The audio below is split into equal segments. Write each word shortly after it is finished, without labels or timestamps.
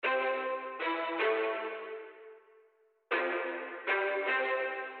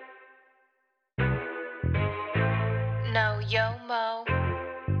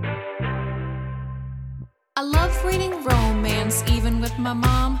I love reading romance, even with my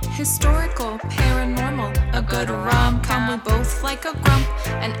mom. Historical, paranormal, a good rom-com. We both like a grump,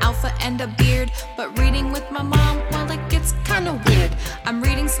 an alpha and a beard. But reading with my mom, well, it gets kinda weird. I'm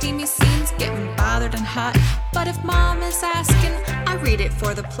reading steamy scenes, getting bothered and hot. But if mom is asking, I read it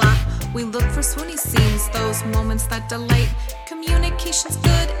for the plot. We look for swoony scenes, those moments that delight. Communication's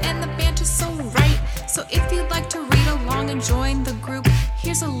good and the banter's so right. So if you'd like to read along and join the group,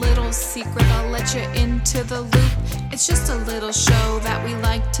 here's a little secret, I'll let you into the loop. It's just a little show that we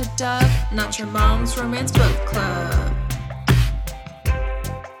like to dub Not Your Mom's Romance Book Club.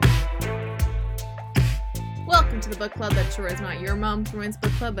 Welcome to the book club that sure is not your mom's romance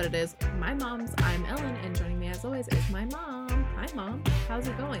book club, but it is my mom's. I'm Ellen, and joining me as always is my mom. Hi, Mom. How's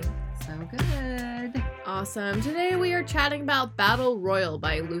it going? So good. Awesome. Today we are chatting about Battle Royal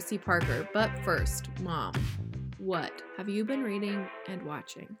by Lucy Parker. But first, Mom, what have you been reading and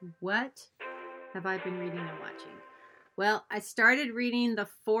watching? What have I been reading and watching? Well, I started reading the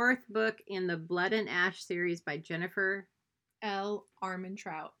fourth book in the Blood and Ash series by Jennifer L.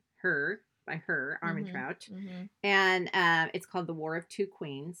 Armentrout. Armentrout. And it's called The War of Two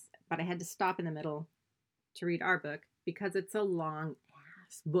Queens. But I had to stop in the middle to read our book because it's a long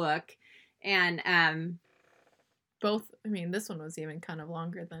ass book. And this one was even kind of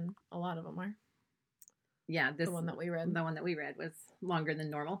longer than a lot of them are. Yeah, the one that we read. The one that we read was longer than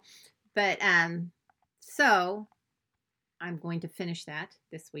normal. But so I'm going to finish that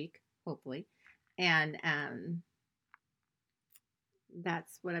this week, hopefully. And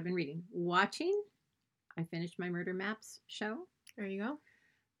that's what I've been reading. Watching, I finished my Murder Maps show. There you go.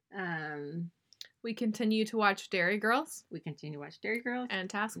 We continue to watch Dairy Girls. And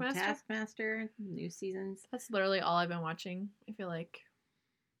Taskmaster. New seasons. That's literally all I've been watching, I feel like.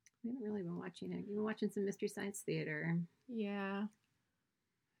 I haven't really been watching it. You've been watching some Mystery Science Theater. Yeah.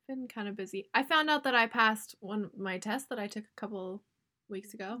 I've been kind of busy. I found out that I passed my test that I took a couple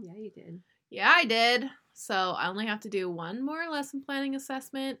weeks ago. Yeah, you did. Yeah, I did. So I only have to do one more lesson planning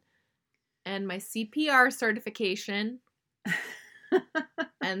assessment and my CPR certification.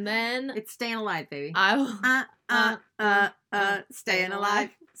 And then it's staying alive, baby. I will staying alive.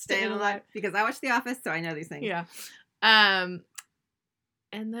 Because I watch The Office, so I know these things. Yeah.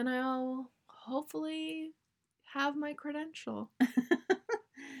 And then I'll hopefully have my credential.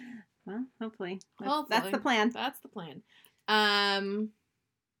 Well, hopefully. Hopefully. That's the plan. That's the plan.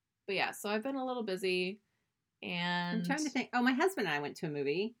 But yeah, so I've been a little busy, and I'm trying to think. Oh, my husband and I went to a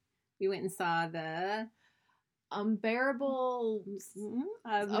movie. We went and saw the Unbearable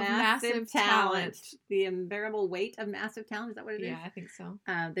of Massive Talent. The Unbearable Weight of Massive Talent. Is that what it is? Yeah, I think so.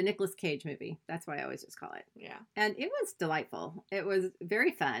 The Nicolas Cage movie. That's why I always just call it. Yeah. And it was delightful. It was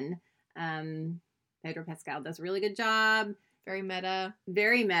very fun. Pedro Pascal does a really good job. Very meta.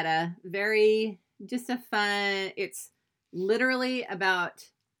 Very just a fun. It's literally about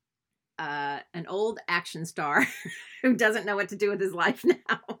an old action star who doesn't know what to do with his life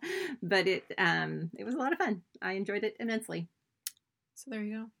now. But it was a lot of fun. I enjoyed it immensely. So there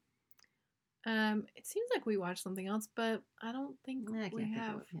you go. It seems like we watched something else, but I don't think we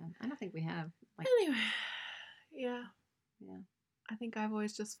have. I don't think we have. Anyway, yeah. I think I've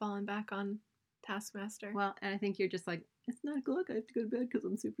always just fallen back on Taskmaster. Well, and I think you're just like, it's not good. I have to go to bed because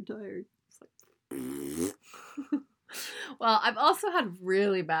I'm super tired. It's like... Well, I've also had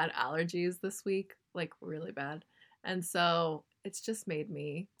really bad allergies this week, like really bad. And so it's just made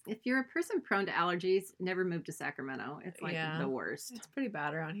me... If you're a person prone to allergies, never move to Sacramento. It's like the worst. It's pretty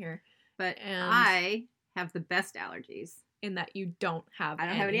bad around here. But I have the best allergies. In that you don't have I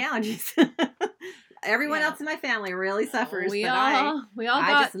don't have any allergies. Everyone else in my family really suffers.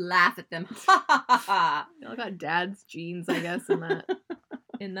 I just laugh at them. We all got dad's genes, I guess,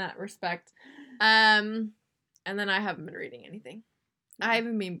 in that respect. And then I haven't been reading anything. I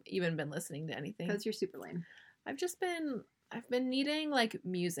haven't even been listening to anything. Because you're super lame. I've been needing like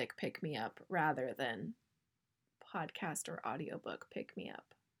music pick me up rather than podcast or audiobook pick me up.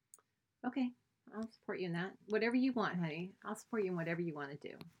 Okay. I'll support you in that. Whatever you want, honey. I'll support you in whatever you want to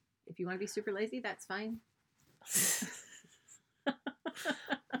do. If you want to be super lazy, that's fine.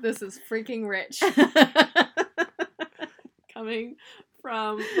 This is freaking rich. Coming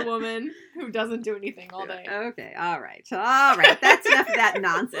from the woman who doesn't do anything all day. Okay, all right. That's enough of that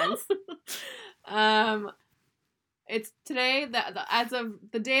nonsense. It's today, as of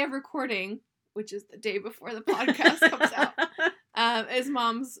the day of recording, which is the day before the podcast comes out, is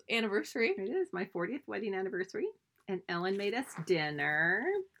Mom's anniversary. It is my 40th wedding anniversary, and Ellen made us dinner.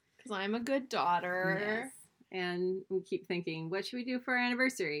 Because I'm a good daughter. Yes. And we keep thinking, what should we do for our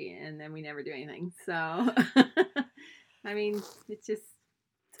anniversary? And then we never do anything. So, I mean, it's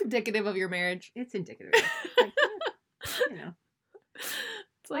Indicative of your marriage. It's indicative. Like, you know.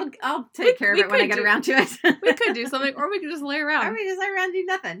 It's like, I'll take care of it when I get around to it. we could do something, or we could just lay around. Or we just lay around and do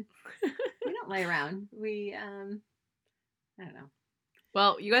nothing. We don't lay around. We, I don't know.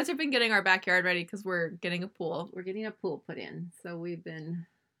 Well, you guys have been getting our backyard ready because we're getting a pool. We're getting a pool put in. So we've been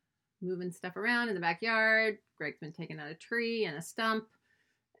moving stuff around in the backyard. Greg's been taking out a tree and a stump.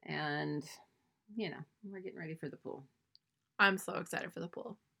 And, you know, we're getting ready for the pool. I'm so excited for the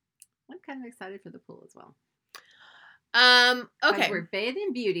pool. I'm kind of excited for the pool as well. Okay. We're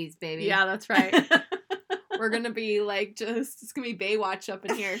bathing beauties, baby. Yeah, that's right. We're going to be like, it's going to be Baywatch up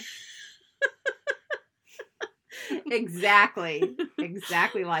in here. Exactly.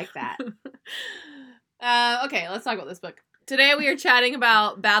 Exactly like that. Okay, let's talk about this book. Today we are chatting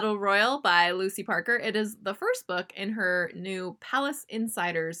about Battle Royal by Lucy Parker. It is the first book in her new Palace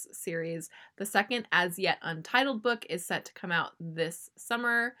Insiders series. The second, as yet untitled book, is set to come out this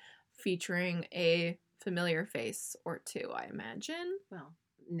summer, featuring a familiar face or two, I imagine. Well,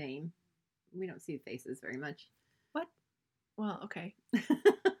 name. We don't see faces very much. What? Well, okay.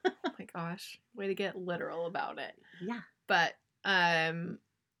 Oh my gosh. Way to get literal about it. Yeah. But,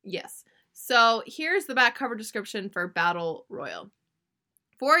 yes. So here's the back cover description for Battle Royal.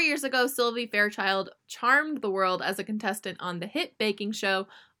 4 years ago, Sylvie Fairchild charmed the world as a contestant on the hit baking show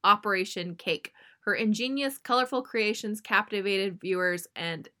Operation Cake. Her ingenious, colorful creations captivated viewers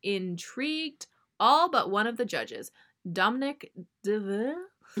and intrigued all but one of the judges, Dominic DeVere.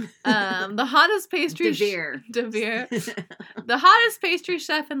 The hottest pastry DeVere. The hottest pastry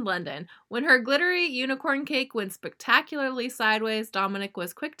chef in London. When her glittery unicorn cake went spectacularly sideways, Dominic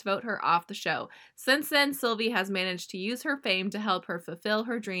was quick to vote her off the show. Since then, Sylvie has managed to use her fame to help her fulfill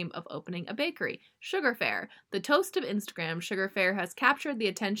her dream of opening a bakery, Sugar Fair. The toast of Instagram, Sugar Fair has captured the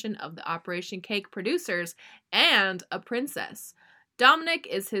attention of the Operation Cake producers and a princess. Dominic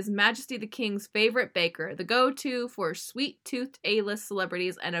is His Majesty the King's favorite baker, the go-to for sweet-toothed A-list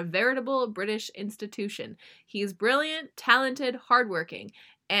celebrities and a veritable British institution. He's brilliant, talented, hardworking,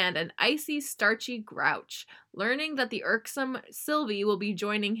 and an icy, starchy grouch. Learning that the irksome Sylvie will be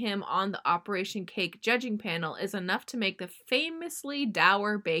joining him on the Operation Cake judging panel is enough to make the famously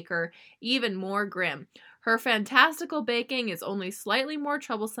dour baker even more grim. Her fantastical baking is only slightly more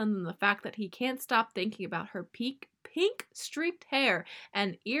troublesome than the fact that he can't stop thinking about her pink streaked hair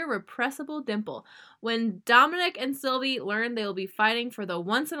and irrepressible dimple. When Dominic and Sylvie learn they will be fighting for the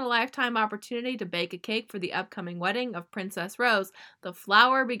once-in-a-lifetime opportunity to bake a cake for the upcoming wedding of Princess Rose, the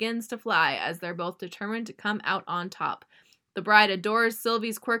flower begins to fly as they're both determined to come out on top. The bride adores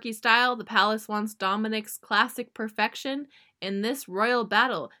Sylvie's quirky style. The palace wants Dominic's classic perfection. In this royal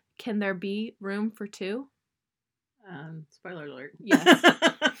battle, can there be room for two? Spoiler alert. Yes.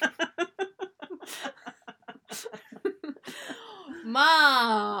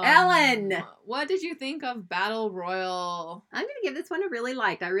 Mom! Ellen! What did you think of Battle Royal? I'm going to give this one a really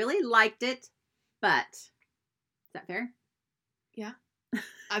liked. I really liked it, but... Is that fair? Yeah.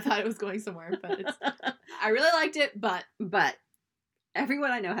 I thought it was going somewhere, but it's... I really liked it, but... But.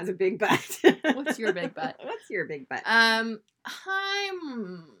 Everyone I know has a big butt. What's your big butt? What's your big butt? I'm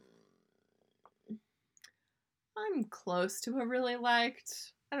close to a really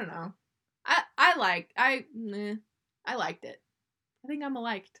liked. I don't know. I liked it. I think I'm a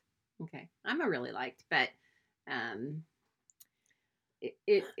liked. Okay. I'm a really liked, but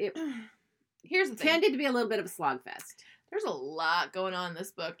it here's the thing. Tended to be a little bit of a slog fest. There's a lot going on in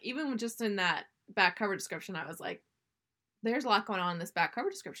this book. Even just in that back cover description, I was like, there's a lot going on in this back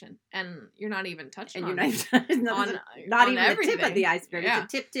cover description, and you're not even touching and on not even everything. the tip of the iceberg. Yeah.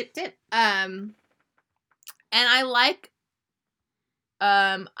 It's a tip. And I like.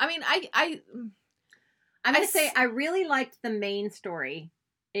 I mean, I'm going to say I really liked the main story.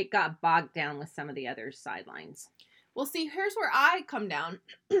 It got bogged down with some of the other sidelines. Well, see, here's where I come down.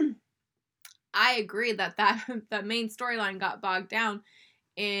 I agree that main storyline got bogged down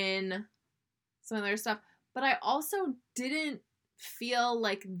in some of their stuff, but I also didn't feel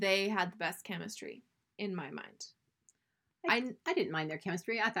like they had the best chemistry in my mind. I didn't mind their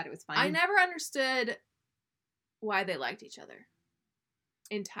chemistry. I thought it was fine. I never understood why they liked each other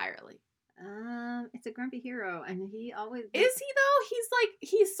entirely. It's a grumpy hero, and he always is he though? He's like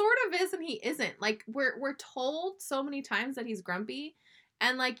he sort of is, and he isn't. Like we're told so many times that he's grumpy,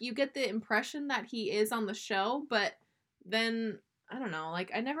 and like you get the impression that he is on the show, but then I don't know.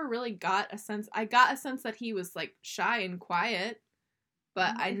 Like I never really got a sense. I got a sense that he was like shy and quiet,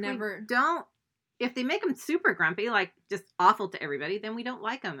 but I never don't. If they make him super grumpy, like just awful to everybody, then we don't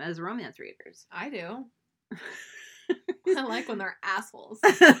like him as romance readers. I do. I like when they're assholes.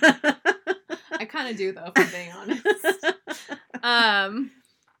 I kind of do, though, if I'm being honest.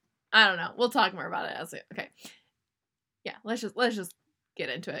 I don't know. We'll talk more about it as it. Okay. Yeah, let's just get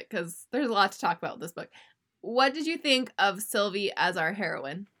into it because there's a lot to talk about with this book. What did you think of Sylvie as our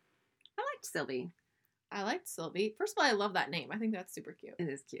heroine? I liked Sylvie. I liked Sylvie. First of all, I love that name. I think that's super cute. It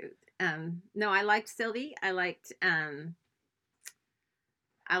is cute. No, I liked Sylvie. I liked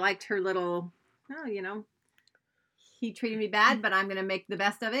her little, he treated me bad, but I'm going to make the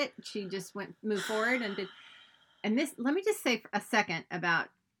best of it. She just moved forward and did. And this, let me just say for a second about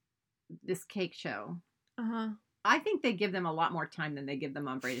this cake show. Uh-huh. I think they give them a lot more time than they give them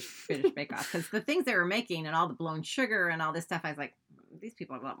on British Bake Off, because the things they were making and all the blown sugar and all this stuff, I was like, these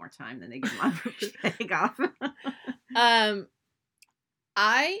people have a lot more time than they give them on British Bake Off.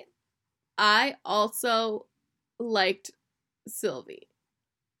 I also liked Sylvie.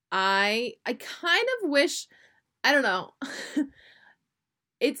 I kind of wish, I don't know.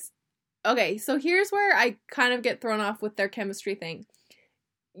 It's okay. So here's where I kind of get thrown off with their chemistry thing.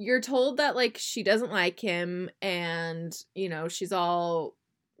 You're told that, like, she doesn't like him and, she's all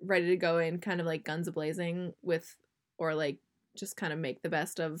ready to go in kind of, like, guns a-blazing with, or, like, just kind of make the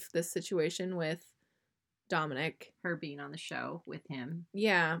best of this situation with Dominic. Her being on the show with him.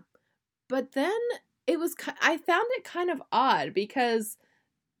 Yeah. But then I found it kind of odd because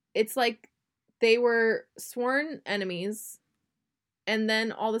it's like they were sworn enemies and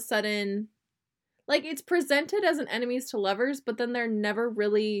then all of a sudden, like, it's presented as an enemies to lovers, but then they're never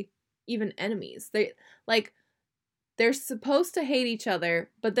really even enemies. They're supposed to hate each other,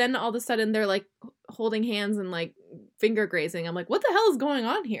 but then all of a sudden they're, like, holding hands and, like, finger grazing. I'm like, what the hell is going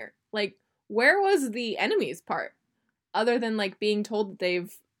on here? Like, where was the enemies part? Other than, like, being told that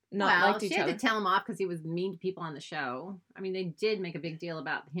they've not liked each other. She had to tell him off because he was mean to people on the show. I mean, they did make a big deal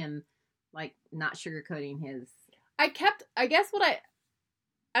about him, like, not sugarcoating his...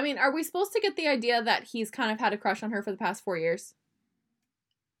 I mean, are we supposed to get the idea that he's kind of had a crush on her for the past 4 years?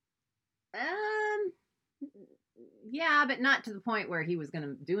 Yeah, but not to the point where he was going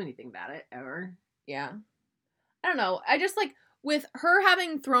to do anything about it, ever. Yeah. I don't know. I just, like, with her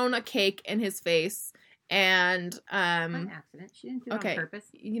having thrown a cake in his face and, An accident. She didn't do it on purpose.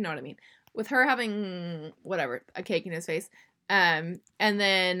 You know what I mean. With her having, whatever, a cake in his face, and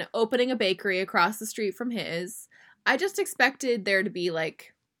then opening a bakery across the street from his, I just expected there to be,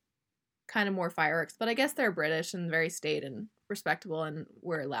 like, kind of more fireworks, but I guess they're British and very staid and respectable and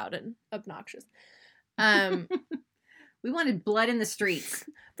we're loud and obnoxious. We wanted blood in the streets.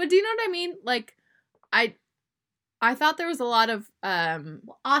 But do you know what I mean? Like, I thought there was a lot of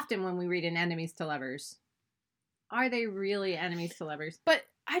often when we read in enemies to lovers, are they really enemies to lovers? But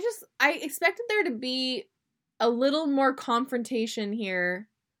I expected there to be a little more confrontation here.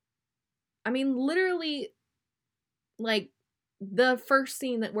 I mean, literally, like, the first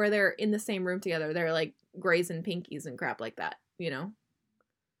scene where they're in the same room together, they're, like, grazing pinkies and crap like that, I don't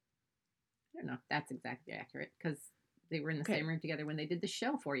know if that's exactly accurate, because they were in the same room together when they did the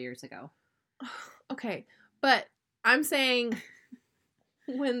show 4 years ago. Okay, but I'm saying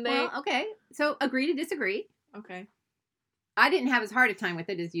when they... Well, okay, so agree to disagree. Okay. I didn't have as hard a time with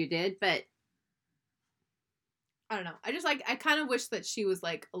it as you did, but... I don't know. I just, like, I kind of wish that she was,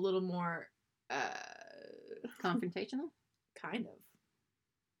 like, a little more... confrontational? Kind of.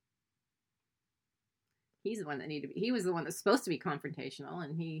 He's the one that needed to be... He was the one that's supposed to be confrontational,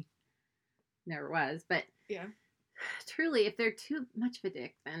 and he never was, but... Yeah. Truly, if they're too much of a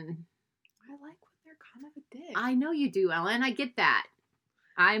dick, then... I like when they're kind of a dick. I know you do, Ellen. I get that.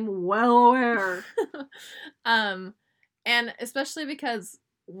 I'm well aware. And especially because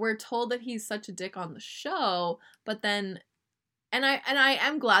we're told that he's such a dick on the show, but then... And I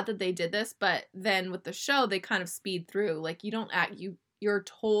am glad that they did this, but then with the show, they kind of speed through. Like, you're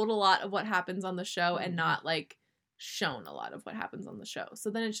told a lot of what happens on the show and not, like, shown a lot of what happens on the show. So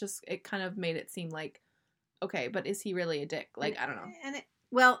then it kind of made it seem like, okay, but is he really a dick? Like, I don't know. And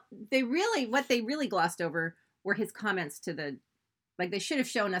what they really glossed over were his comments to they should have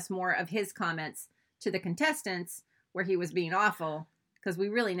shown us more of his comments to the contestants where he was being awful. Because we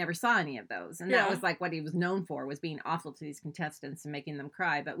really never saw any of those. And that was, like, what he was known for, was being awful to these contestants and making them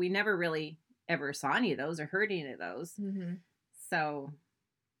cry. But we never really ever saw any of those or heard any of those. Mm-hmm. So.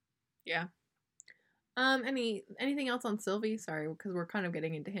 Yeah. Anything else on Sylvie? Sorry, because we're kind of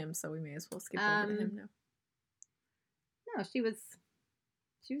getting into him, so we may as well skip over to him now. No, she was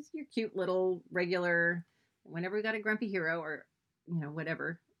your cute little regular, whenever we got a grumpy hero or,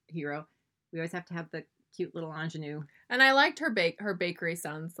 whatever hero, we always have to have the cute little ingenue. And I liked her bakery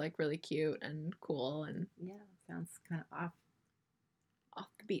sounds, like, really cute and cool, and yeah, sounds kind of off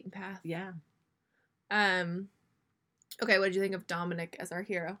the beaten path. Yeah. Okay, what did you think of Dominic as our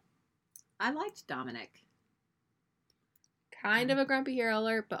hero? I liked Dominic. kind of a grumpy hero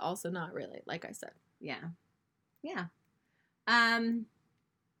alert, but also not really, like I said. Yeah. Yeah. I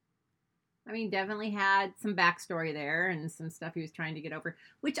mean, definitely had some backstory there and some stuff he was trying to get over,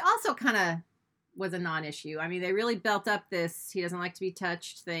 which also kind of was a non-issue. I mean, they really built up this he doesn't like to be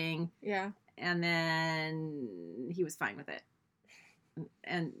touched thing. Yeah. And then he was fine with it.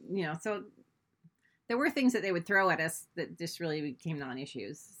 And, you know, so there were things that they would throw at us that just really became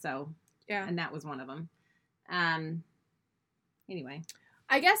non-issues. So, Yeah. and that was one of them. Anyway.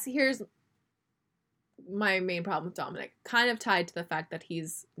 I guess here's my main problem with Dominic, kind of tied to the fact that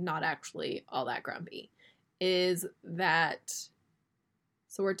he's not actually all that grumpy, is that,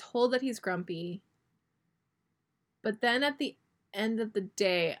 so we're told that he's grumpy, but then at the end of the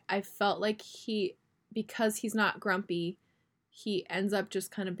day, I felt like because he's not grumpy, he ends up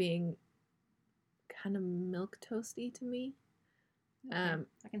just kind of being kind of milquetoasty to me. Okay,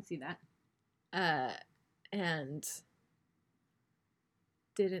 I can see that. And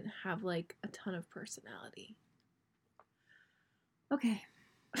didn't have like a ton of personality. Okay.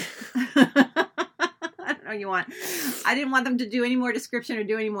 I don't know what you want. I didn't want them to do any more description or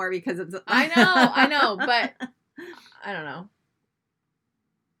do any more because it's. I know, but I don't know.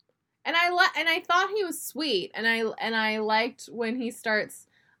 And I thought he was sweet, and I liked when he starts.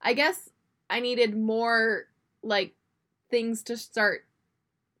 I guess I needed more like things to start,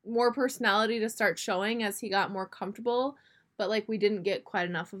 more personality to start showing as he got more comfortable. But, like, we didn't get quite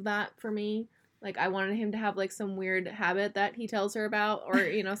enough of that for me. Like, I wanted him to have, like, some weird habit that he tells her about or,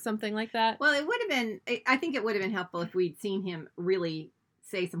 you know, something like that. Well, it would have been, I think it would have been helpful if we'd seen him really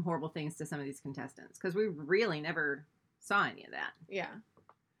say some horrible things to some of these contestants. Because we really never saw any of that. Yeah.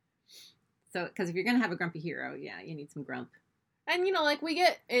 So, because if you're going to have a grumpy hero, yeah, you need some grump. And, you know, like, we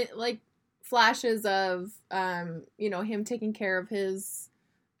get, like, flashes of, you know, him taking care of his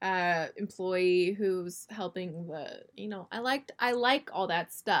employee who's helping the, you know, I like all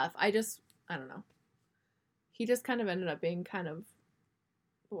that stuff. I don't know. He just kind of ended up being kind of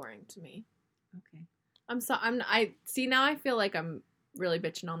boring to me. Okay. I see now I feel like I'm really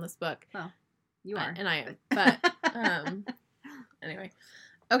bitching on this book. Well, you are. And I am. But anyway.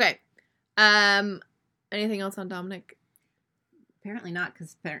 Okay. Anything else on Dominic? Apparently not,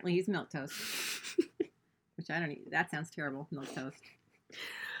 because apparently he's milquetoast. Which I don't that sounds terrible, milquetoast.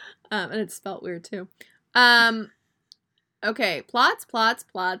 And it's spelt weird too. Okay, plots,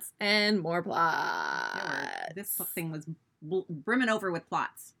 and more plots. This thing was brimming over with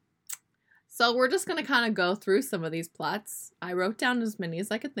plots. So we're just going to kind of go through some of these plots. I wrote down as many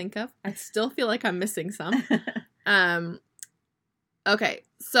as I could think of. I still feel like I'm missing some. Okay,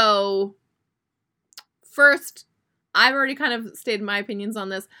 so first, I've already kind of stated my opinions on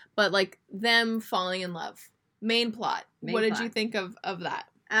this, but like them falling in love. Main plot. What did you think of that?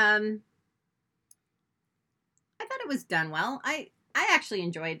 I thought it was done well. I actually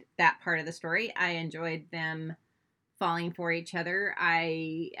enjoyed that part of the story. I enjoyed them falling for each other.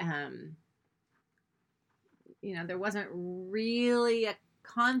 You know, there wasn't really a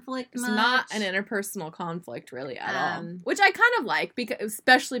conflict. It's much. Not an interpersonal conflict really at all, which I kind of like,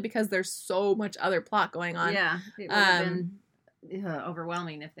 especially because there's so much other plot going on. Yeah, it would have been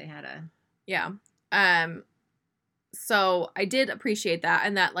overwhelming if they had a. Yeah. So I did appreciate that,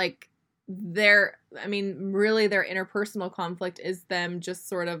 and that like really their interpersonal conflict is them just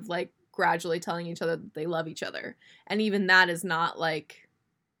sort of like gradually telling each other that they love each other, and even that is not like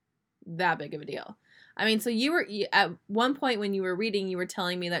that big of a deal. I mean, so you were at one point when you were reading, you were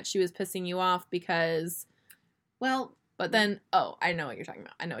telling me that she was pissing you off because, well, but then I know what you're talking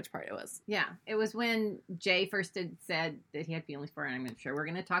about. I know which part it was. Yeah, it was when Jay first had said that he had feelings for her, and I'm sure we're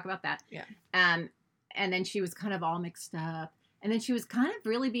going to talk about that. Yeah. And then she was kind of all mixed up. And then she was kind of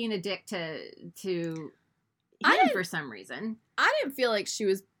really being a dick to him for some reason. I didn't feel like she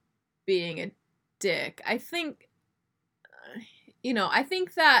was being a dick. I think, I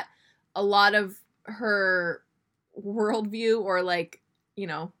think that a lot of her worldview or like,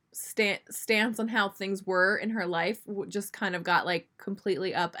 stance on how things were in her life just kind of got like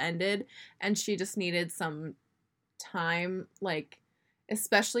completely upended. And she just needed some time, like,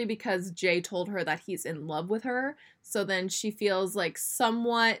 especially because Jay told her that he's in love with her. So then she feels like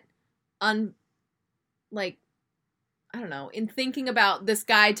somewhat I don't know, in thinking about this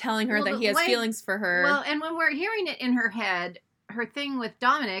guy telling her that he has feelings for her. Well, and when we're hearing it in her head, her thing with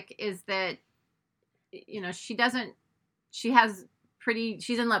Dominic is that, she's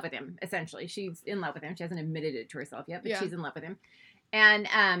in love with him, essentially. She's in love with him. She hasn't admitted it to herself yet, but she's in love with him.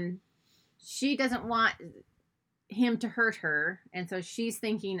 And she doesn't want him to hurt her, and so she's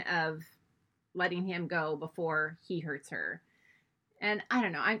thinking of letting him go before he hurts her. And I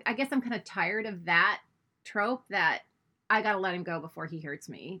don't know, I guess I'm kind of tired of that trope that I gotta let him go before he hurts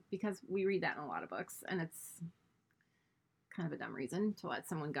me, because we read that in a lot of books, and it's kind of a dumb reason to let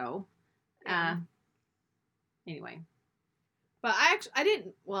someone go. Yeah. Anyway. But I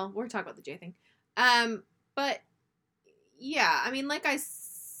didn't, well, we're talking about the Jay thing. But yeah, I mean, like I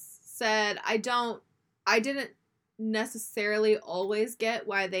said, I didn't necessarily always get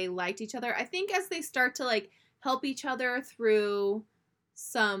why they liked each other. I think as they start to like help each other through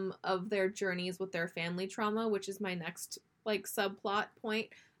some of their journeys with their family trauma, which is my next like subplot point,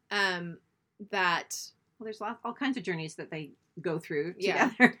 that Well, there's all kinds of journeys that they go through Yeah.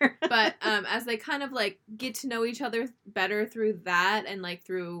 together. but as they kind of like get to know each other better through that, and like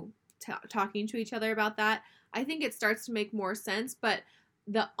through talking to each other about that, I think it starts to make more sense. But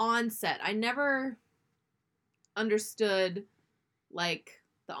the onset, I never understood like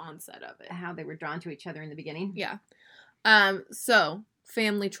the onset of it. How they were drawn to each other in the beginning. Yeah. So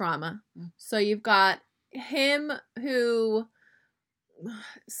family trauma. So you've got him who,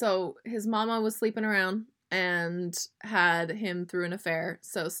 so his mama was sleeping around and had him through an affair.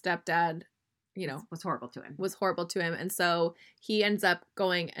 So stepdad, you know, was horrible to him. was horrible to him. And so he ends up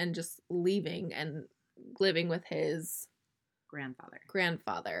going and just leaving and living with his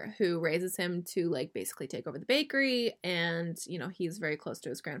grandfather, who raises him to like basically take over the bakery. And, you know, he's very close to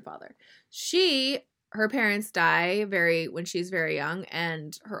his grandfather. Her parents die when she's very young,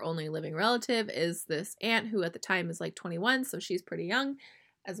 and her only living relative is this aunt who at the time is like 21, so she's pretty young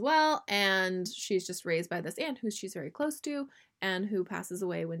as well, and she's just raised by this aunt who she's very close to, and who passes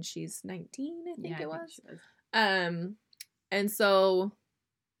away when she's 19, I think it was. And so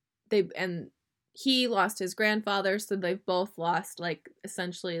he lost his grandfather, so they've both lost like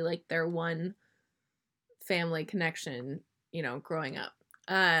essentially like their one family connection, you know, growing up.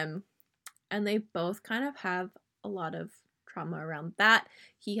 And they both kind of have a lot of trauma around that.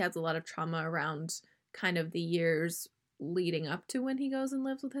 He has a lot of trauma around kind of the years leading up to when he goes and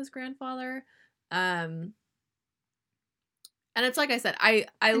lives with his grandfather. And it's like I said, I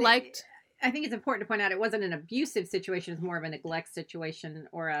think it's important to point out it wasn't an abusive situation. It's more of a neglect situation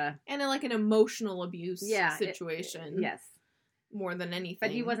and like an emotional abuse situation. Yes. More than anything.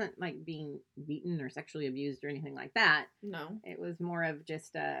 But he wasn't like being beaten or sexually abused or anything like that. No. It was more of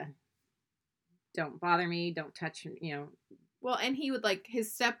just don't bother me, don't touch, you know. Well, and he would like his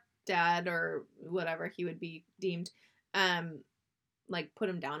stepdad or whatever he would be deemed, like put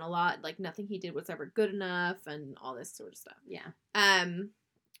him down a lot. Like nothing he did was ever good enough and all this sort of stuff. Yeah.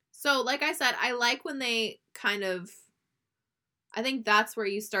 So like I said, I like when they kind of, I think that's where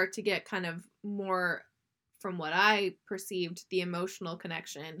you start to get kind of more, from what I perceived, the emotional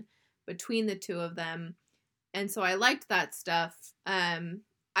connection between the two of them. And so I liked that stuff.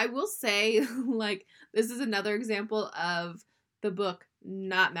 I will say, like, this is another example of the book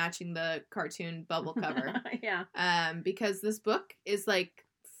not matching the cartoon bubble cover. Yeah. Because this book is, like,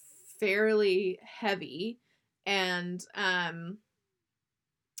 fairly heavy and, I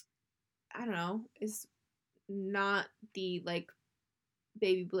don't know, is not the, like,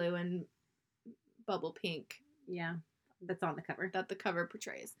 baby blue and bubble pink. Yeah. That's on the cover. That the cover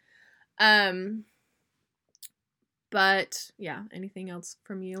portrays. But, yeah, anything else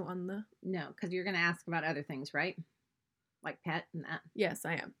from you on the... No, because you're going to ask about other things, right? Like pet and that. Yes,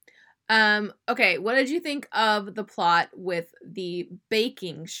 I am. Okay, what did you think of the plot with the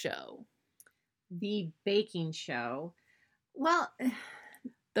baking show? The baking show? Well...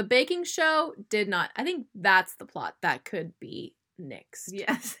 The baking show did not... I think that's the plot that could be nixed.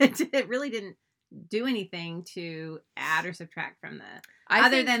 Yes, it really didn't do anything to add or subtract from that.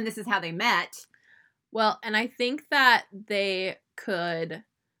 Other than this is how they met. Well, and I think that they could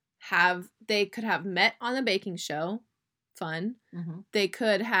have met on the baking show. Fun. Mm-hmm. They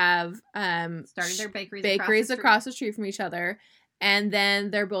could have started their bakeries across the street from each other, and then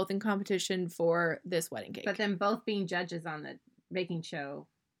they're both in competition for this wedding cake. But then both being judges on the baking show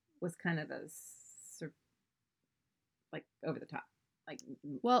was kind of like over the top, like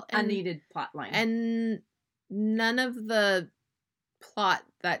unneeded plot line, and none of the plot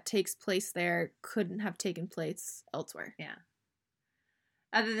that takes place there couldn't have taken place elsewhere. Yeah.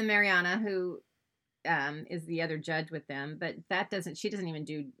 Other than Mariana, who is the other judge with them, but she doesn't even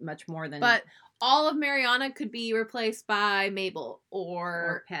do much more than. But all of Mariana could be replaced by Mabel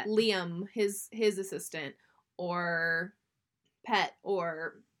or Pet. Liam, his assistant, or Pet,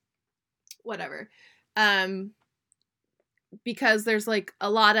 or whatever. Because there's like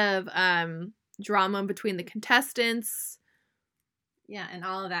a lot of drama between the contestants. Yeah, and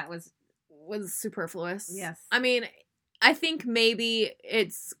all of that was superfluous. Yes. I mean, I think maybe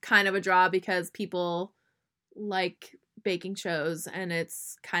it's kind of a draw because people like baking shows and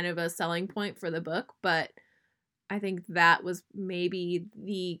it's kind of a selling point for the book, but I think that was maybe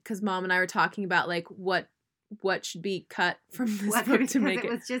because Mom and I were talking about like what should be cut from this book to make it.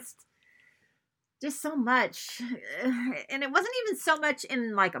 It was just so much, and it wasn't even so much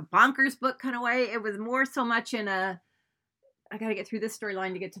in like a bonkers book kind of way. It was more so much in a, I got to get through this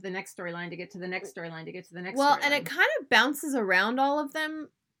storyline to get to the next storyline to get to the next storyline to get to the next. Well, storyline. and it kind of bounces around all of them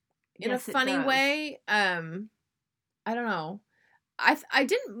in a funny way. I don't know. I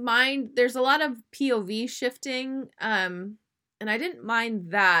didn't mind. There's a lot of POV shifting, and I didn't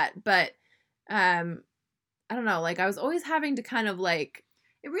mind that, but I don't know. Like I was always having to kind of like.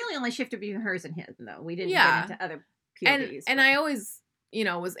 It really only shifted between hers and him, though. We didn't get into other POVs. And I always,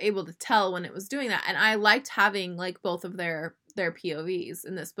 was able to tell when it was doing that, and I liked having like both of their POVs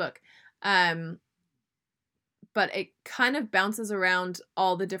in this book. But it kind of bounces around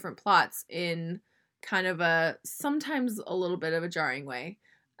all the different plots in kind of a sometimes a little bit of a jarring way.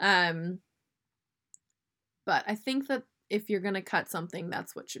 But I think that if you're gonna cut something,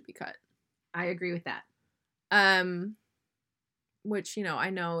 that's what should be cut. I agree with that. Which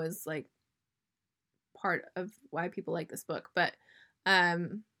I know is like part of why people like this book, but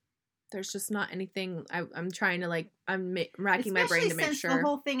there's just not anything. I'm trying to like I'm racking my brain to make sure. The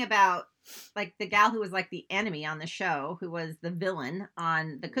whole thing about like the gal who was like the enemy on the show, who was the villain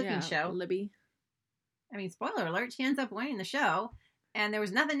on the cooking show, Libby. I mean, spoiler alert, she ends up winning the show, and there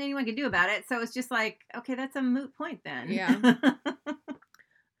was nothing anyone could do about it. So it's just like, okay, that's a moot point then. Yeah.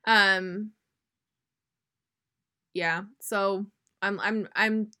 Yeah. So I'm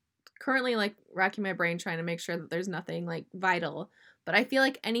currently like racking my brain trying to make sure that there's nothing like vital, but I feel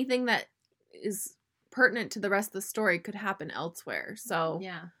like anything that is pertinent to the rest of the story could happen elsewhere. So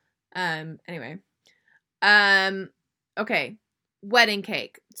yeah. Anyway. Okay. Wedding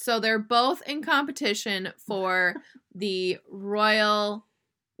cake. So they're both in competition for the royal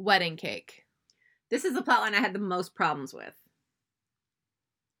wedding cake. This is the plotline I had the most problems with.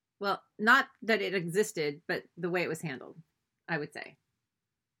 Well, not that it existed, but the way it was handled, I would say.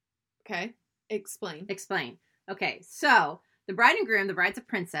 Okay. Explain. Okay, so the bride and groom, the bride's a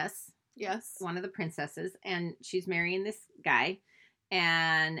princess. Yes. One of the princesses, and she's marrying this guy.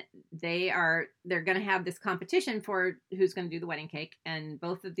 And they're going to have this competition for who's going to do the wedding cake. And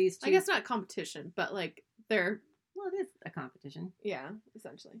both of these two... I guess not competition, but like they're... Well, it is a competition. Yeah,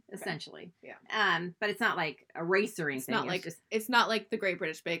 essentially. Essentially. Okay. Yeah. But it's not like a race or anything. It's not like the Great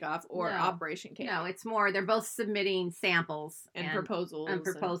British Bake Off or Operation Cake. No, it's more, they're both submitting samples. And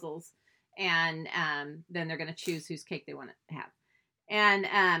proposals. And then they're going to choose whose cake they want to have.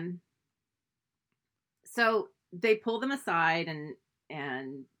 And so they pull them aside and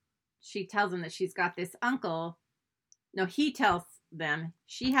she tells them that she's got this uncle. No, he tells them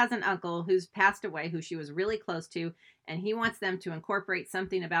she has an uncle who's passed away, who she was really close to, and he wants them to incorporate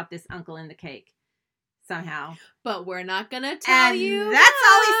something about this uncle in the cake somehow. But we're not going to tell you. That's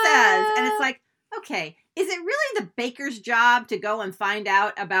all he says. And it's like, okay, is it really the baker's job to go and find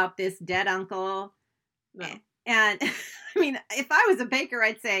out about this dead uncle? No. And I mean, if I was a baker,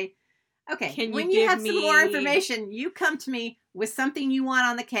 I'd say, okay, when you have some more information, you come to me with something you want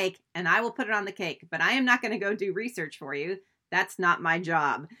on the cake, and I will put it on the cake. But I am not going to go do research for you. That's not my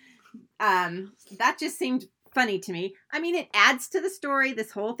job. That just seemed funny to me. I mean, it adds to the story,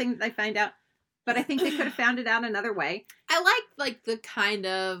 this whole thing that they find out. But I think they could have found it out another way. I like the kind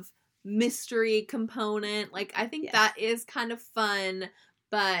of mystery component. Like, I think that is kind of fun.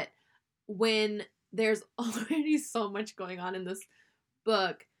 But when there's already so much going on in this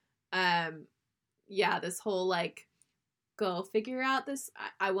book, this whole like, go figure out this.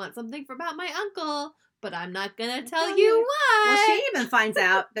 I want something about my uncle, but I'm not gonna tell you what. Well, she even finds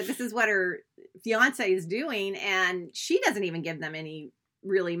out that this is what her fiance is doing, and she doesn't even give them any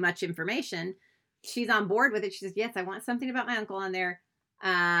really much information. She's on board with it. She says, yes, I want something about my uncle on there.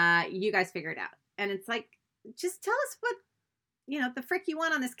 You guys figure it out. And it's like, just tell us what, the frick you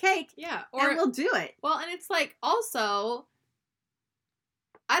want on this cake. Yeah. And we'll do it. Well, and it's like, also,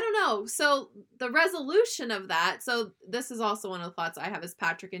 I don't know. So the resolution of that, so this is also one of the thoughts I have, is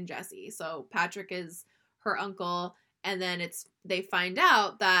Patrick and Jessie. So Patrick is her uncle, and then they find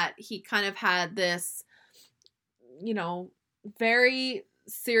out that he kind of had this, very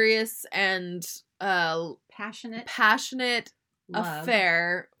serious and passionate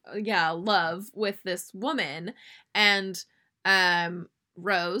affair, love with this woman. And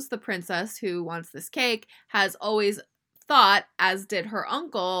Rose, the princess who wants this cake, has always thought, as did her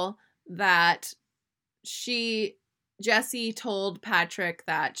uncle, that Jessie told Patrick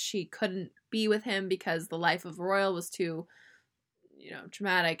that she couldn't be with him because the life of a royal was too,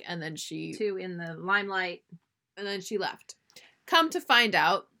 traumatic, and then too in the limelight, and then she left. Come to find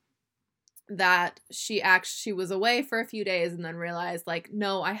out that she was away for a few days and then realized, like,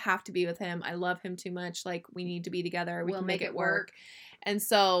 no, I have to be with him. I love him too much. Like, we need to be together. We We'll can make make it it work. And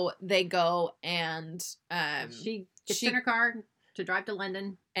so they go and she gets in her car to drive to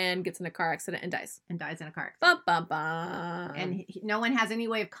London and gets in a car accident and dies. and dies in a car accident. Bum, bum, bum. And no one has any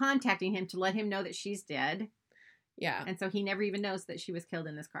way of contacting him to let him know that she's dead. yeah. And so he never even knows that she was killed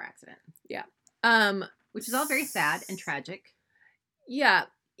in this car accident. Which is all very sad and tragic. Yeah.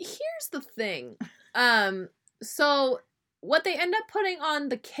 Here's the thing. So what they end up putting on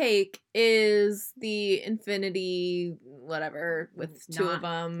the cake is the infinity whatever with two of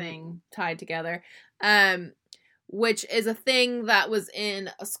them thing tied together. Which is a thing that was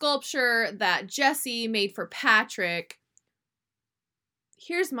in a sculpture that Jesse made for Patrick.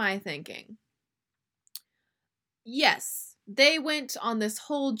 Here's my thinking. Yes, they went on this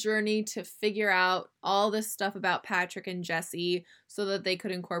whole journey to figure out all this stuff about Patrick and Jesse so that they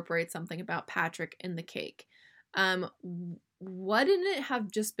could incorporate something about Patrick in the cake. Wouldn't it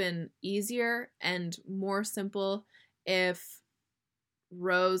have just been easier and more simple if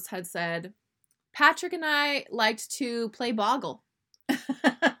Rose had said, Patrick and I liked to play Boggle.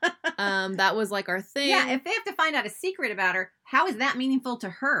 That was like our thing. Yeah, if they have to find out a secret about her, how is that meaningful to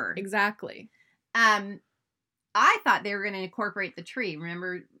her? Exactly. I thought they were going to incorporate the tree.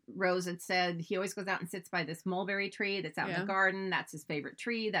 Remember, Rose had said he always goes out and sits by this mulberry tree that's out in the garden. That's his favorite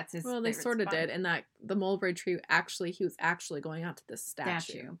tree. That's his. Well, they sort of did, and that the mulberry tree he was actually going out to this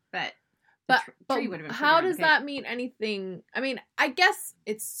statue. But tree would have been how does that mean anything? I mean, I guess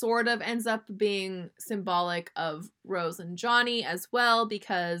it sort of ends up being symbolic of Rose and Johnny as well,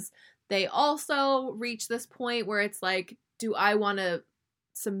 because they also reach this point where it's like, do I want to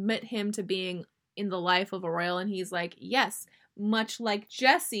submit him to being in the life of a royal? And he's like, yes, much like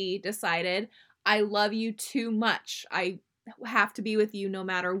Jesse decided, I love you too much. I have to be with you no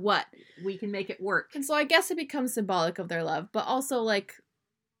matter what. We can make it work. And so I guess it becomes symbolic of their love, but also like,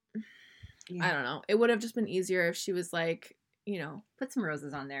 yeah. I don't know. It would have just been easier if she was like, you know, put some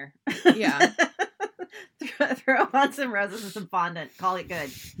roses on there. Yeah. throw on some roses and some fondant. Call it good.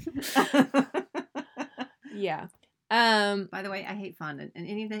 Yeah. By the way, I hate fondant, and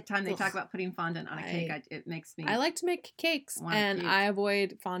any time they talk about putting fondant on a cake, it makes me. I like to make cakes, and I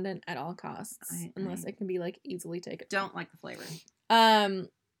avoid fondant at all costs unless it can be like easily taken. Don't like the flavor.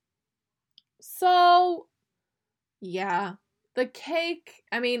 So, yeah, the cake.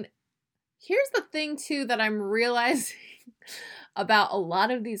 I mean, here's the thing too that I'm realizing about a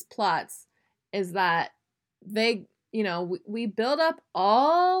lot of these plots is that they. You know, we build up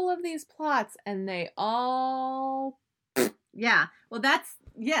all of these plots and they all... Yeah. Well, that's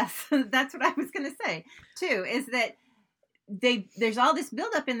what I was going to say, too, is that there's all this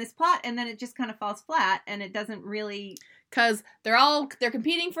buildup in this plot and then it just kind of falls flat and it doesn't really... Because they're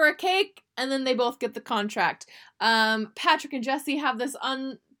competing for a cake and then they both get the contract. Patrick and Jesse have this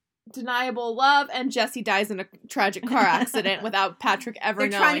undeniable love and Jesse dies in a tragic car accident without Patrick ever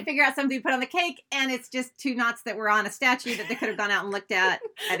knowing. They're trying to figure out something to put on the cake and it's just two knots that were on a statue that they could have gone out and looked at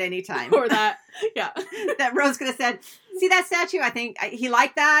any time. Or that, yeah. That Rose could have said, see that statue? I think he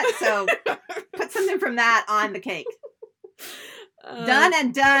liked that, so put something from that on the cake. Done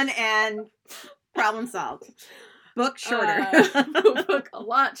and problem solved. Book shorter. Book a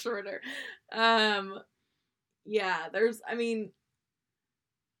lot shorter. Yeah,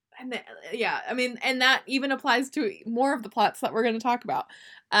 and that even applies to more of the plots that we're going to talk about.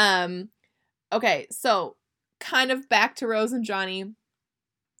 Okay, so kind of back to Rose and Johnny.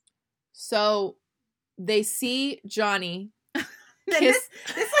 So they see Johnny kiss.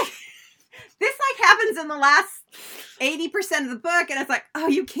 This happens in the last 80% of the book, and it's like, oh,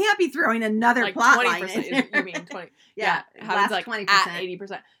 you can't be throwing another like plot 20%. line in. You mean 20? Yeah, happens like 20%. at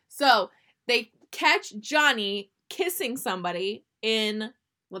 80%. So they catch Johnny kissing somebody in.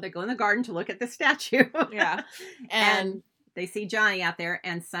 Well, they go in the garden to look at the statue. Yeah. And they see Johnny out there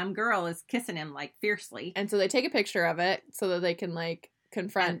and some girl is kissing him like fiercely. And so they take a picture of it so that they can like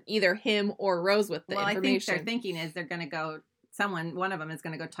confront either him or Rose with the information. I think their thinking is they're going to go, one of them is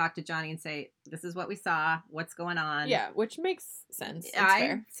going to go talk to Johnny and say, this is what we saw. What's going on? Yeah, which makes sense.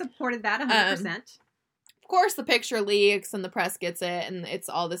 I supported that 100%. Of course, the picture leaks and the press gets it and it's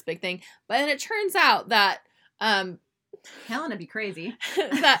all this big thing. But then it turns out that Helen would be crazy.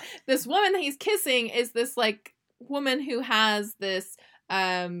 that this woman that he's kissing is this like woman who has this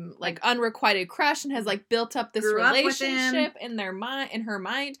like unrequited crush and has like built up this relationship in her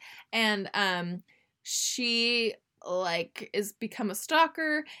mind, and she like is become a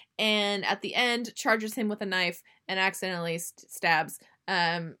stalker and at the end charges him with a knife and accidentally stabs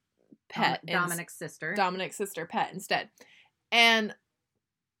Pet, Dominic's sister Pet instead. And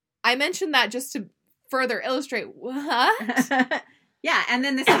I mentioned that just to further illustrate what? Yeah, and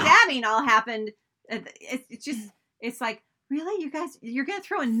then the stabbing all happened. It's like, really? You guys, you're going to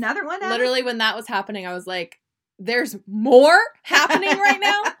throw another one at Literally, when that was happening, I was like, there's more happening right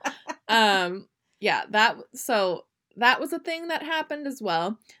now? Yeah, that was a thing that happened as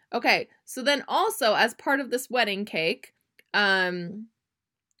well. Okay, so then also, as part of this wedding cake,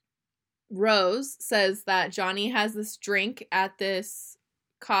 Rose says that Johnny has this drink at this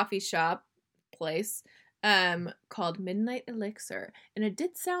coffee shop place called Midnight Elixir, and it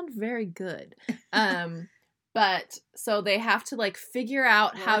did sound very good. But so they have to like figure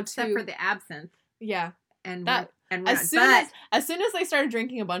out how to, except for the absinthe. Yeah. And that and as soon as they started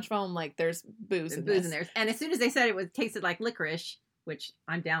drinking a bunch of them, I'm like, there's booze in there. And as soon as they said it tasted like licorice, which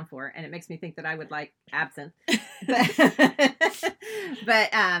I'm down for, and it makes me think that I would like absinthe. But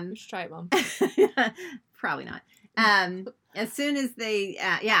we should try it, Mom. Probably not. As soon as they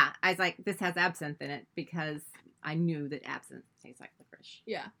I was like, this has absinthe in it, because I knew that absinthe tastes like licorice.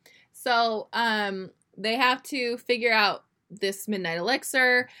 Yeah. So they have to figure out this Midnight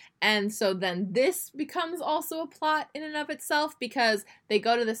Elixir, and so then this becomes also a plot in and of itself, because they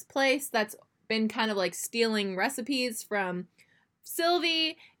go to this place that's been kind of like stealing recipes from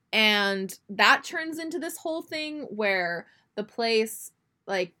Sylvie, and that turns into this whole thing where the place,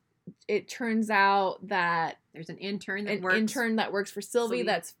 like, it turns out that there's an intern that works for Sylvie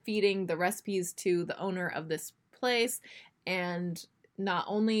that's feeding the recipes to the owner of this place, and not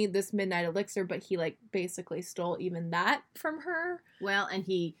only this Midnight Elixir, but he like basically stole even that from her. Well, and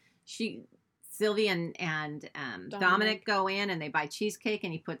Sylvie and Dominic go in and they buy cheesecake,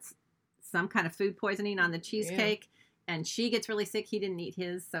 and he puts some kind of food poisoning on the cheesecake, and she gets really sick. He didn't eat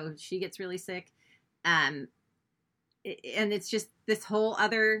his, so she gets really sick. And it's just this whole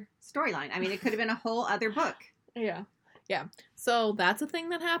other storyline. I mean, it could have been a whole other book. Yeah. Yeah. So that's a thing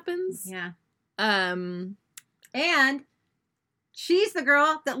that happens. Yeah. And she's the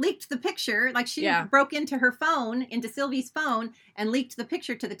girl that leaked the picture. Like, she broke into Sylvie's phone, and leaked the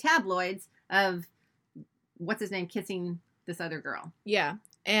picture to the tabloids of what's his name kissing this other girl. Yeah.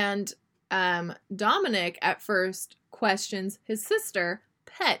 And Dominic at first questions his sister,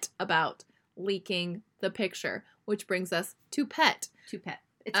 Pet, about leaking the picture, which brings us to Pet.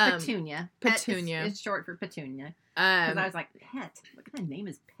 It's Petunia. Petunia. It's short for Petunia. Because I was like, Pet? What kind of name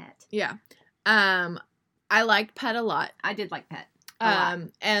is Pet? Yeah. I liked Pet a lot. I did like Pet a lot.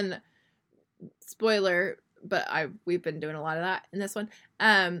 And spoiler, but we've been doing a lot of that in this one.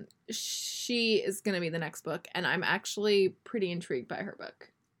 She is going to be the next book, and I'm actually pretty intrigued by her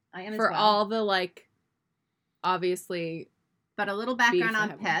book. I am as for well. all the, like, obviously. But a little background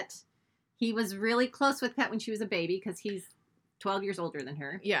on Pet. He was really close with Pet when she was a baby, because he's 12 years older than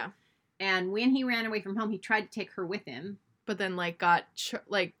her. Yeah. And when he ran away from home, he tried to take her with him. But then, like, the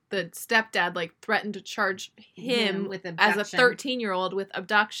stepdad, like, threatened to charge him with as a 13-year-old with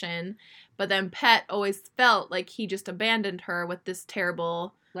abduction. But then Pet always felt like he just abandoned her with this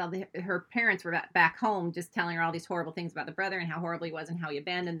terrible... Well, her parents were back home just telling her all these horrible things about the brother and how horrible he was and how he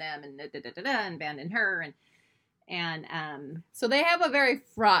abandoned them and and abandoned her. And so they have a very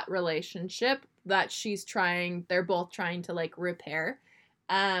fraught relationship that they're both trying to, like, repair.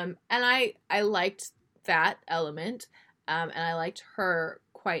 And I liked that element. And I liked her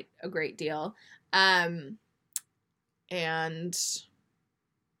quite a great deal. And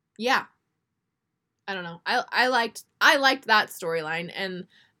yeah, I don't know. I liked that storyline, and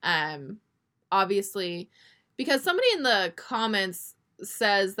obviously, because somebody in the comments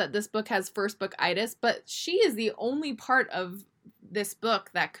says that this book has first book-itis, but she is the only part of this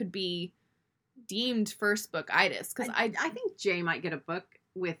book that could be deemed first book-itis. Because I think Jay might get a book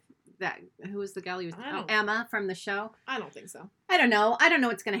with that. Who was the gal he was? Emma from the show. I don't think so. I don't know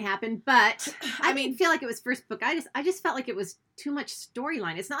what's going to happen, but I didn't feel like it was first book-itis. I just felt like it was too much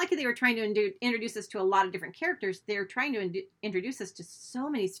storyline. It's not like they were trying to introduce us to a lot of different characters. They were trying to introduce us to so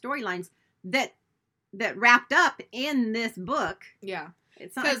many storylines that wrapped up in this book. Yeah.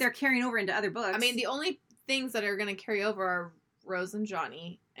 It's not like they're carrying over into other books. I mean, the only things that are going to carry over are Rose and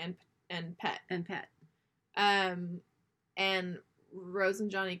Johnny and Pet. And Pet. And Rose and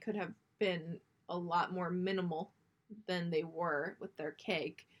Johnny could have been a lot more minimal than they were with their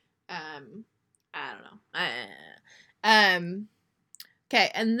cake. I don't know. Okay,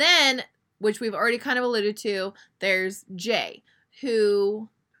 and then, which we've already kind of alluded to, there's Jay, who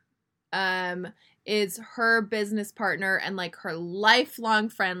is her business partner and, like, her lifelong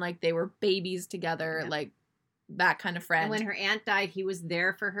friend. Like, they were babies together, like, that kind of friend. And when her aunt died, he was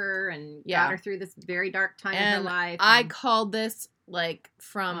there for her and got her through this very dark time in her life. I called this, like,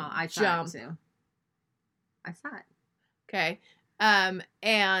 from I jump. Saw it too. I saw it. Okay.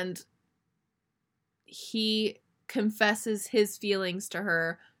 And he confesses his feelings to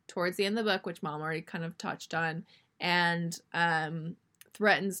her towards the end of the book, which Mom already kind of touched on, and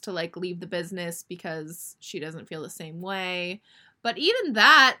threatens to like leave the business because she doesn't feel the same way. But even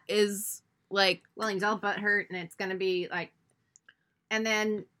that is like, well, he's all butthurt, and it's gonna be like, and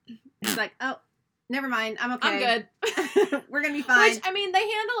then he's like, oh, never mind, I'm okay, I'm good. we're gonna be fine. Which, I mean, they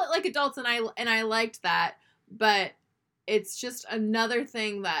handle it like adults, and I liked that, but it's just another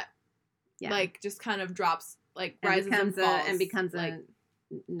thing that like just kind of drops, like rises and falls, and becomes like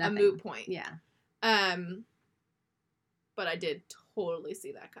a moot point. Yeah. But I did totally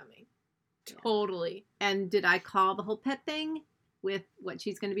see that coming. Totally. And did I call the whole pet thing with what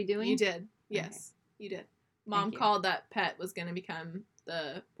she's going to be doing? You did. Yes, you did. Mom called that pet was going to become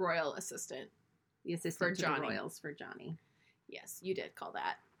the royal assistant. The assistant for to Johnny. the royals for Johnny. Yes, you did call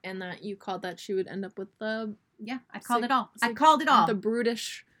that. And that you called that she would end up with the... Yeah, I called it all. I called it all. The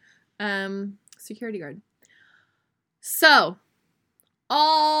brutish security guard. So,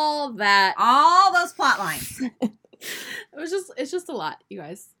 all those plot lines. It's just a lot, you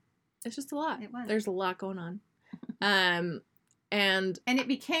guys. It's just a lot. It was. There's a lot going on. And it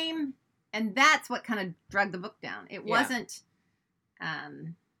became, and that's what kind of dragged the book down. It wasn't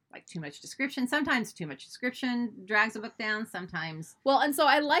like too much description. Sometimes too much description drags a book down. Sometimes. Well, and so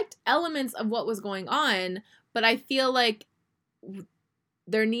I liked elements of what was going on, but I feel like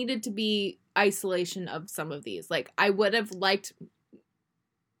there needed to be isolation of some of these. Like, I would have liked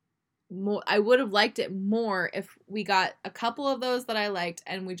it more if we got a couple of those that I liked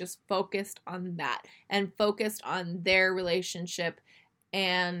and we just focused on that and focused on their relationship,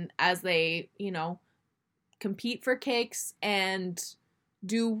 and as they, compete for cakes and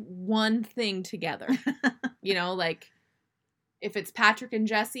do one thing together. Like, if it's Patrick and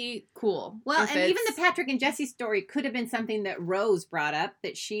Jesse, cool. Well, and even the Patrick and Jesse story could have been something that Rose brought up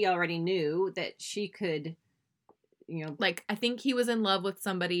that she already knew that she could, Like, I think he was in love with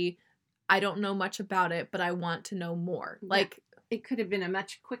somebody. I don't know much about it, but I want to know more. Like, it could have been a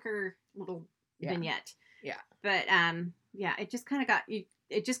much quicker little vignette. Yeah. But, it just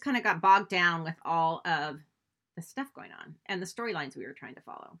kind of got bogged down with all of the stuff going on and the storylines we were trying to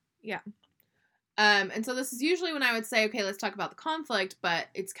follow. Yeah. And so this is usually when I would say, okay, let's talk about the conflict, but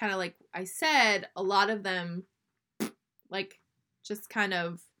it's kind of like I said, a lot of them, like, just kind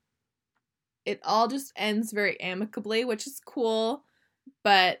of, it all just ends very amicably, which is cool,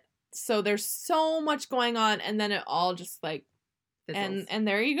 but so there's so much going on, and then it all just, like, fizzles. And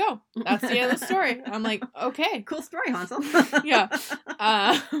there you go. That's the end of the story. I'm like, okay. Cool story, Hansel. Yeah.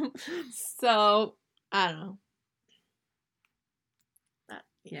 So, I don't know.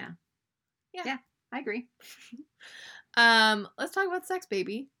 Yeah, I agree. Let's talk about Sex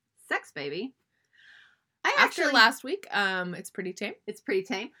Baby. Sex Baby. After last week, it's pretty tame. It's pretty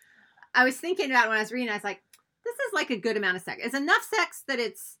tame. I was thinking about it when I was reading, I was like, this is like a good amount of sex. It's enough sex that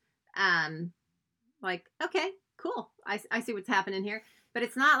it's like, okay, cool. I see what's happening here. But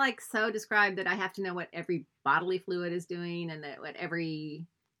it's not like so described that I have to know what every bodily fluid is doing and that what every,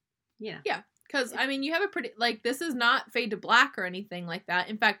 Yeah. Because, I mean, you have a pretty, like, this is not Fade to Black or anything like that.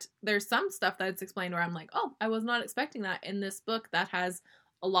 In fact, there's some stuff that's explained where I'm like, oh, I was not expecting that in this book that has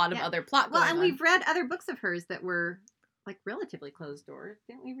a lot of other plot going on. Well, and we've read other books of hers that were, like, relatively closed door.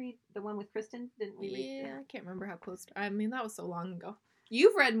 Didn't we read the one with Kristen? Didn't we read? Yeah, I can't remember how close. I mean, that was so long ago.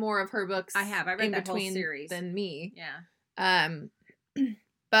 You've read more of her books. I have. I read that whole series than me. Yeah.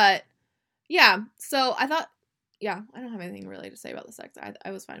 But, yeah. So, I thought, I don't have anything really to say about the sex.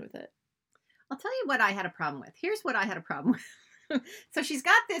 I was fine with it. I'll tell you what I had a problem with. Here's what I had a problem with. So she's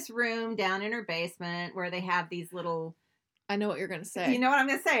got this room down in her basement where they have these little... I know what you're going to say. You know what I'm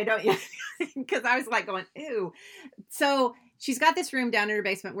going to say, don't you? Because I was like going, ew. So she's got this room down in her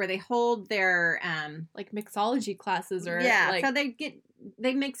basement where they hold their... like mixology classes or... Yeah, like... so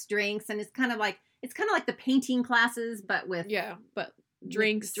they mix drinks and it's kind of like the painting classes, but with... Yeah, but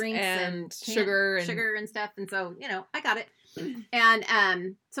drinks and sugar and stuff. And so, I got it.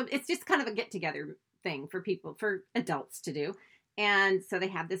 And so it's just kind of a get-together thing for adults to do. And so they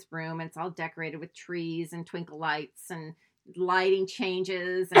have this room and it's all decorated with trees and twinkle lights and lighting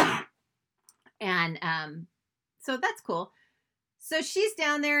changes. And so that's cool. So she's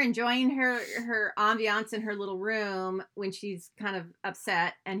down there enjoying her ambiance in her little room when she's kind of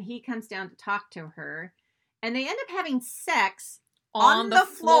upset. And he comes down to talk to her. And they end up having sex on the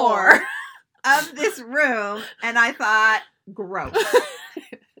floor of this room. And I thought... gross.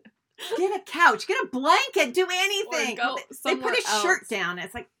 Get a couch, get a blanket, do anything. They put a shirt down.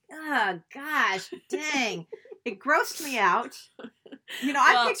 It's like, oh gosh, dang. It grossed me out.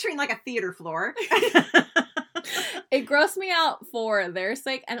 I'm picturing like a theater floor. It grossed me out for their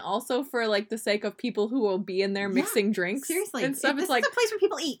sake and also for like the sake of people who will be in there mixing drinks. Seriously. And stuff. This It's like is a place where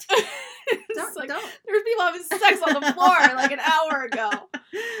people eat. it's like, don't. there's people having sex on the floor like an hour ago.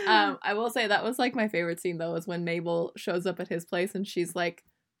 I will say that was like my favorite scene though, is when Mabel shows up at his place and she's like,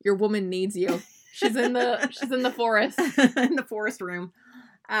 "Your woman needs you." She's in the forest. In the forest room.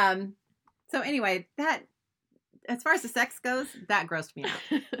 So anyway, that as far as the sex goes, that grossed me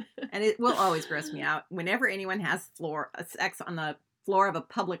out. And it will always gross me out whenever anyone has sex on the floor of a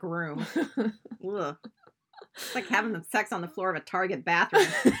public room. Ugh. It's like having the sex on the floor of a Target bathroom.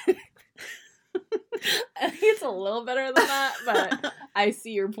 I think it's a little better than that, but I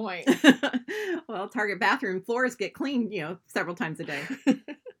see your point. Well, Target bathroom floors get cleaned, several times a day.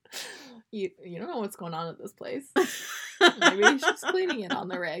 You don't know what's going on at this place. Maybe she's cleaning it on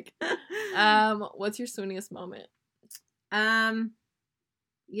the rig. What's your swooniest moment? I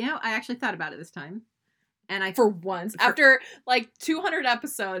actually thought about it this time. And for once, after like 200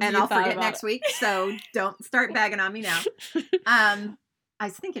 episodes, and I'll forget next week, so don't start bagging on me now. I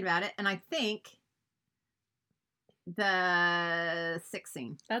was thinking about it, and I think the sex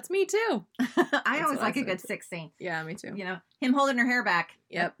scene. That's me too. I always like a good sex scene. Yeah, me too. Him holding her hair back.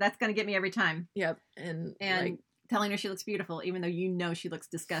 Yep. That's going to get me every time. Yep. And like, telling her she looks beautiful, even though she looks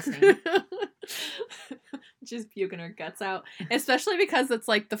disgusting. Just puking her guts out. Especially because it's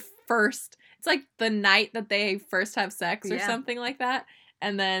like it's like the night that they first have sex or something like that.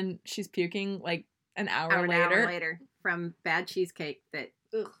 And then she's puking like an hour later from bad cheesecake that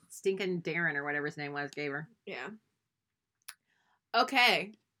stinking Darren or whatever his name was gave her. Yeah.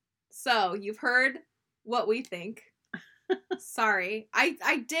 Okay. So you've heard what we think. Sorry.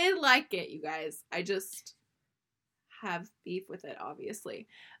 I did like it, you guys. I just have beef with it, obviously.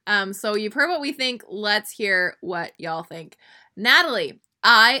 So you've heard what we think. Let's hear what y'all think. Natalie,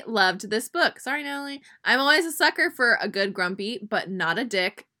 I loved this book. Sorry, Natalie. I'm always a sucker for a good grumpy, but not a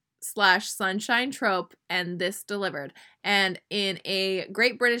dick / sunshine trope, and this delivered. And in a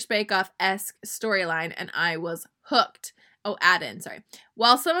Great British Bake Off-esque storyline, and I was hooked. Oh, add-in, sorry.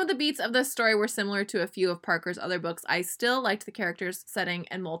 While some of the beats of this story were similar to a few of Parker's other books, I still liked the characters, setting,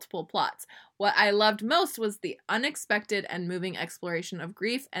 and multiple plots. What I loved most was the unexpected and moving exploration of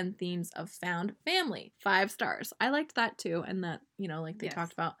grief and themes of found family. 5 stars. I liked that too, and that, like they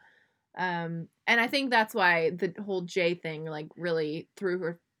talked about. And I think that's why the whole Jay thing, like, really threw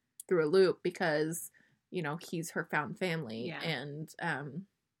her through a loop, because, he's her found family, and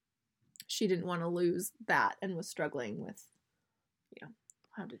she didn't want to lose that and was struggling with,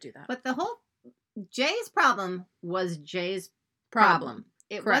 how to do that. But the whole Jay's problem was Jay's problem.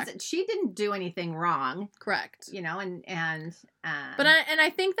 It wasn't. She didn't do anything wrong. Correct. And but I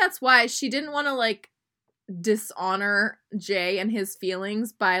think that's why she didn't want to like dishonor Jay and his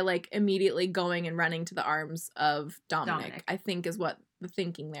feelings by like immediately going and running to the arms of Dominic. I think is what the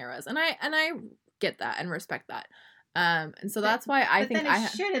thinking there was, and I get that and respect that. And so that's why I think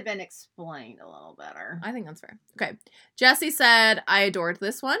it should have been explained a little better. I think that's fair. Okay. Jesse said, I adored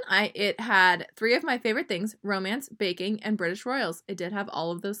this one. It had 3 of my favorite things: romance, baking, and British royals. It did have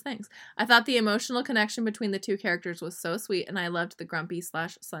all of those things. I thought the emotional connection between the 2 characters was so sweet, and I loved the grumpy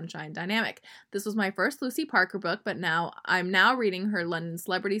 / sunshine dynamic. This was my first Lucy Parker book, but I'm now reading her London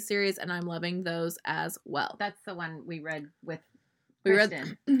Celebrity series, and I'm loving those as well. That's the one we read with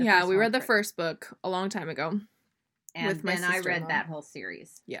Kristen. We read the first book a long time ago. And then I read that whole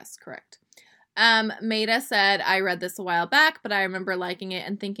series. Yes, correct. Maida said, I read this a while back, but I remember liking it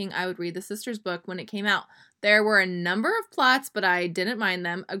and thinking I would read the sister's book when it came out. There were a number of plots, but I didn't mind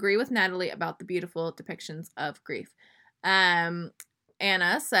them. Agree with Natalie about the beautiful depictions of grief.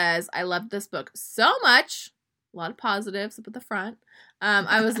 Anna says, I loved this book so much. A lot of positives up at the front.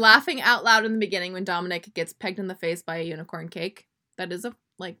 I was laughing out loud in the beginning when Dominic gets pegged in the face by a unicorn cake. That is a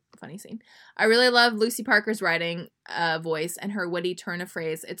funny scene. I really love Lucy Parker's writing voice and her witty turn of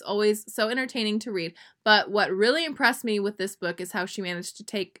phrase. It's always so entertaining to read, but what really impressed me with this book is how she managed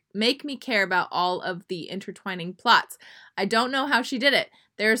to make me care about all of the intertwining plots. I don't know how she did it.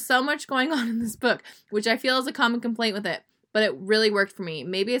 There's so much going on in this book, which I feel is a common complaint with it, but it really worked for me.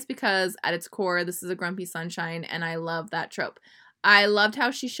 Maybe it's because at its core, this is a grumpy sunshine, and I love that trope. I loved how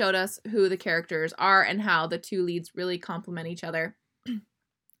she showed us who the characters are and how the 2 leads really complement each other.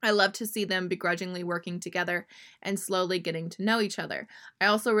 I love to see them begrudgingly working together and slowly getting to know each other. I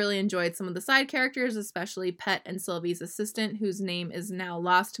also really enjoyed some of the side characters, especially Pet and Sylvie's assistant, whose name is now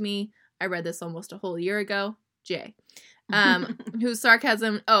lost to me. I read this almost a whole year ago. Jay. Whose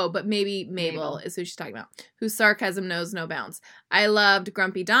sarcasm, but maybe Mabel is who she's talking about, whose sarcasm knows no bounds. I loved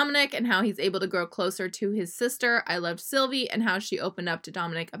Grumpy Dominic and how he's able to grow closer to his sister. I loved Sylvie and how she opened up to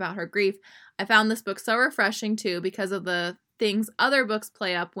Dominic about her grief. I found this book so refreshing too because of the things other books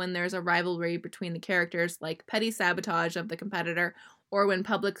play up when there's a rivalry between the characters, like petty sabotage of the competitor, or when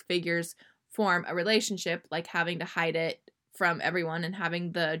public figures form a relationship, like having to hide it from everyone and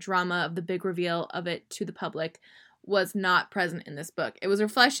having the drama of the big reveal of it to the public was not present in this book. It was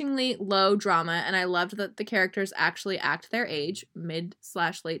refreshingly low drama, and I loved that the characters actually act their age,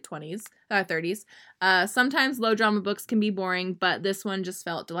 mid/late 30s. Sometimes low drama books can be boring, but this one just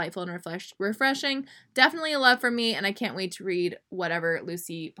felt delightful and refreshing. Definitely a love for me, and I can't wait to read whatever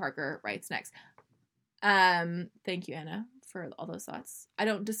Lucy Parker writes next. Thank you, Anna, for all those thoughts. I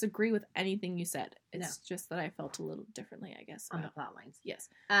don't disagree with anything you said. It's just that I felt a little differently, I guess. On the plot lines. Yes.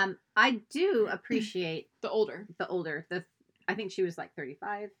 I do appreciate the older. I think she was like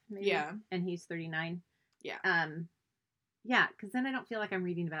 35, maybe. Yeah. And he's 39. Yeah. Yeah, because then I don't feel like I'm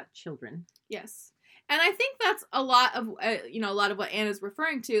reading about children. Yes. And I think that's a lot of, a lot of what Anna's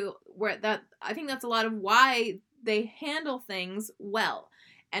referring to, I think that's a lot of why they handle things well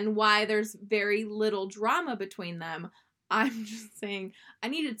and why there's very little drama between them. I'm just saying I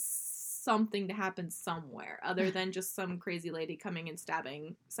needed something to happen somewhere other than just some crazy lady coming and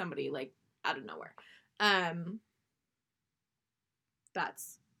stabbing somebody like out of nowhere.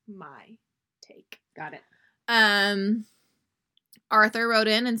 That's my take. Got it. Arthur wrote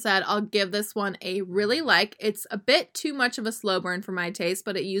in and said, I'll give this one a really like. It's a bit too much of a slow burn for my taste,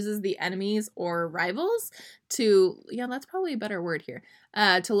 but it uses the enemies or rivals that's probably a better word here,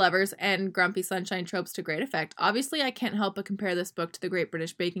 to lovers and grumpy sunshine tropes to great effect. Obviously, I can't help but compare this book to The Great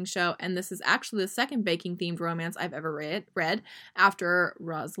British Baking Show, and this is actually the second baking-themed romance I've ever read after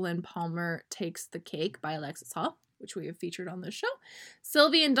Rosalind Palmer Takes the Cake by Alexis Hall, which we have featured on this show.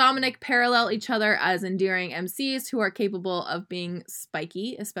 Sylvie and Dominic parallel each other as endearing MCs who are capable of being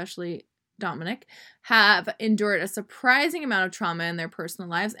spiky, especially Dominic, have endured a surprising amount of trauma in their personal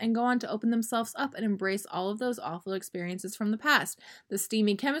lives and go on to open themselves up and embrace all of those awful experiences from the past. The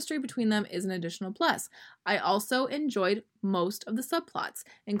steamy chemistry between them is an additional plus. I also enjoyed most of the subplots,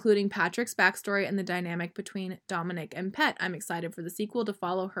 including Patrick's backstory and the dynamic between Dominic and Pet. I'm excited for the sequel to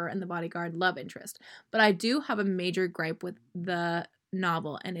follow her and the bodyguard love interest. But I do have a major gripe with the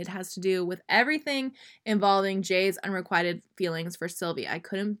novel, and it has to do with everything involving Jay's unrequited feelings for Sylvie. I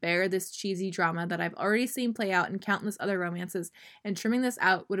couldn't bear this cheesy drama that I've already seen play out in countless other romances, and trimming this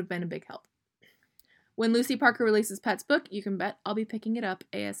out would have been a big help. When Lucy Parker releases Pet's book, you can bet I'll be picking it up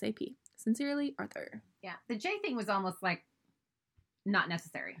ASAP. Sincerely, Arthur. Yeah, the Jay thing was almost like not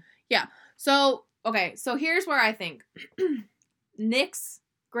necessary. Yeah. So here's where I think Nick's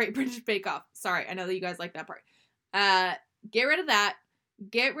Great British Bake Off. Sorry, I know that you guys like that part. Get rid of that.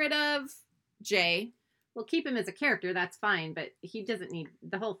 Get rid of Jay. Well, keep him as a character, that's fine, but he doesn't need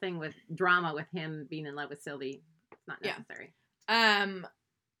the whole thing with drama with him being in love with Sylvie. It's not necessary. And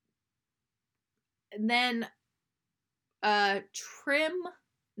then trim,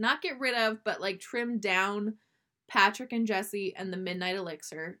 not get rid of, but like trim down Patrick and Jesse and the Midnight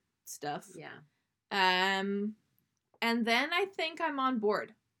Elixir stuff. Yeah. And then I think I'm on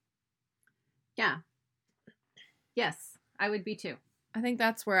board. Yeah. Yes, I would be too. I think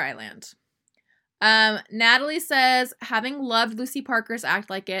that's where I land. Natalie says, having loved Lucy Parker's Act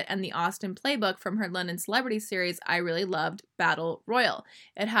Like It and the Austen playbook from her London Celebrity series, I really loved Battle Royal.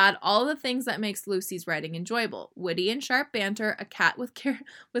 It had all the things that makes Lucy's writing enjoyable. Witty and sharp banter, a cat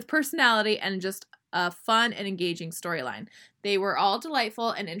with personality, and just a fun and engaging storyline. They were all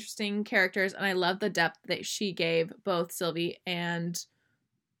delightful and interesting characters, and I love the depth that she gave both Sylvie and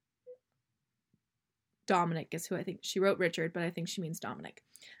Dominic is who I think. She wrote Richard, but I think she means Dominic.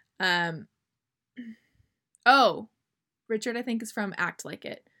 Richard I think is from Act Like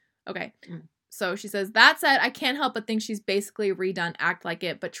It. Okay. So she says, that said, I can't help but think she's basically redone Act Like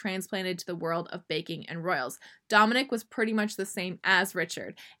It, but transplanted to the world of baking and royals. Dominic was pretty much the same as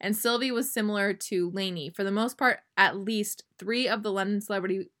Richard, and Sylvie was similar to Lainey. For the most part, at least 3 of the London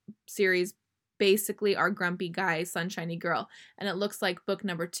Celebrity series basically are grumpy guy, sunshiny girl. And it looks like book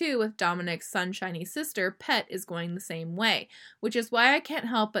number 2 with Dominic's sunshiny sister, Pet, is going the same way. Which is why I can't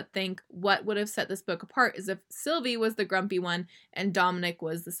help but think what would have set this book apart is if Sylvie was the grumpy one and Dominic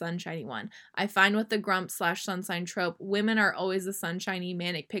was the sunshiny one. I find with the grump/sunshine trope, women are always the sunshiny,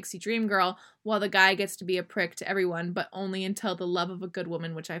 manic pixie dream girl, while the guy gets to be a prick to everyone, but only until the love of a good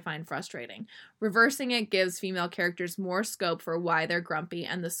woman, which I find frustrating. Reversing it gives female characters more scope for why they're grumpy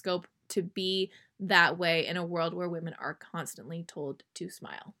and the scope to be that way in a world where women are constantly told to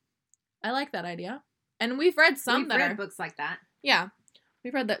smile. I like that idea. And we've read some We've read books like that. Yeah.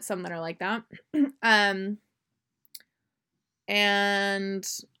 We've read some that are like that. And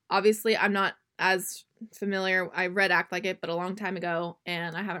obviously I'm not as familiar. I read Act Like It, but a long time ago,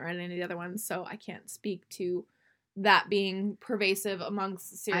 and I haven't read any of the other ones, so I can't speak to that being pervasive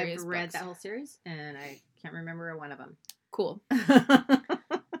amongst serious I've read books. that whole series, and I can't remember one of them. Cool. I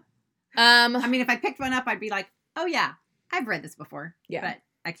mean, if I picked one up, I'd be like, oh yeah, I've read this before. Yeah. But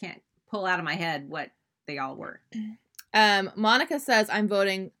I can't pull out of my head what they all were. Monica says, I'm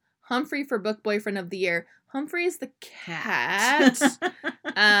voting Humphrey for Book Boyfriend of the Year. Humphrey is the cat. So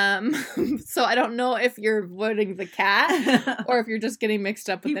I don't know if you're voting the cat or if you're just getting mixed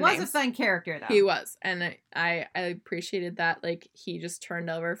up with the names. He was a fun character, though. He was. And I appreciated that. Like, he just turned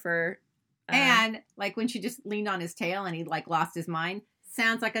over for... and, like, when she just leaned on his tail and he, like, lost his mind,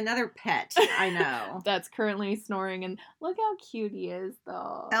 sounds like another pet. I know. That's currently snoring. And look how cute he is,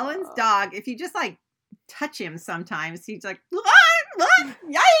 though. Ellen's dog, if you just, like, touch him sometimes, he's like, look,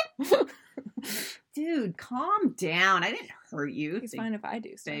 yikes! Dude, calm down. I didn't hurt you. He's fine if I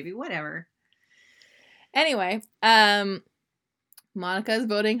do stuff. Baby, whatever. Anyway, Monica is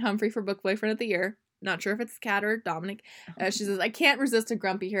voting Humphrey for Book Boyfriend of the Year. Not sure if it's Kat or Dominic. She says, I can't resist a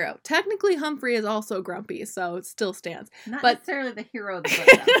grumpy hero. Technically, Humphrey is also grumpy, so it still stands. Not necessarily the hero of the book,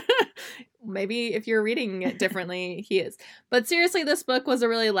 though. Maybe if you're reading it differently, he is. But seriously, this book was a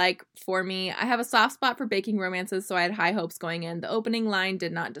really like for me. I have a soft spot for baking romances, so I had high hopes going in. The opening line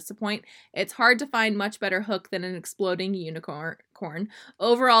did not disappoint. It's hard to find much better hook than an exploding unicorn.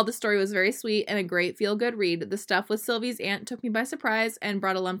 Overall, the story was very sweet and a great feel-good read. The stuff with Sylvie's aunt took me by surprise and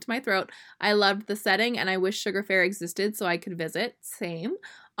brought a lump to my throat. I loved the setting, and I wish Sugar Fair existed so I could visit. Same.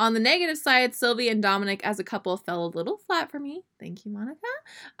 On the negative side, Sylvie and Dominic as a couple fell a little flat for me. Thank you, Monica.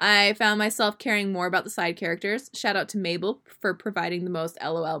 I found myself caring more about the side characters. Shout out to Mabel for providing the most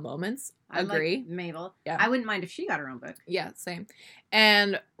LOL moments. Agree. Like Mabel. Yeah. I wouldn't mind if she got her own book. Yeah, same.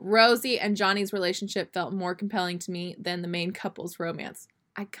 And Rosie and Johnny's relationship felt more compelling to me than the main couple's romance.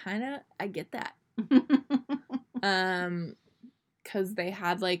 I get that. Because they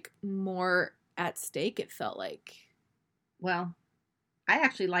had, like, more at stake, it felt like. Well, I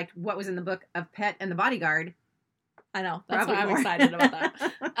actually liked what was in the book of Pet and the Bodyguard. I know. That's Probably why I'm more. excited about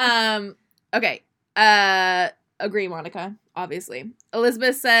that. Okay. Agree, Monica, obviously.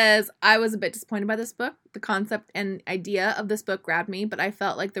 Elizabeth says, I was a bit disappointed by this book. The concept and idea of this book grabbed me, but I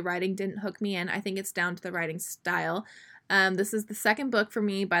felt like the writing didn't hook me in. I think it's down to the writing style. This is the second book for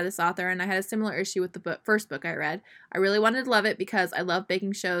me by this author, and I had a similar issue with the first book I read. I really wanted to love it because I love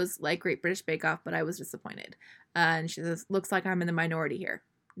baking shows like Great British Bake Off, but I was disappointed. And she says, looks like I'm in the minority here.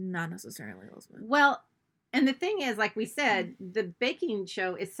 Not necessarily, Elizabeth. Well, and the thing is, like we said, the baking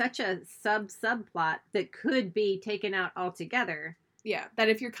show is such a subplot that could be taken out altogether. Yeah, that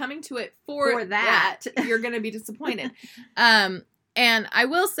if you're coming to it for that, you're going to be disappointed. And I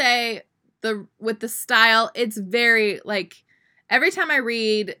will say, with the style, it's very, like, every time I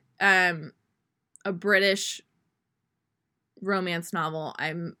read a British romance novel,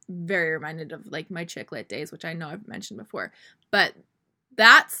 I'm very reminded of, like, my chick lit days, which I know I've mentioned before. But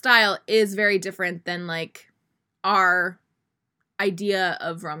that style is very different than, like, our idea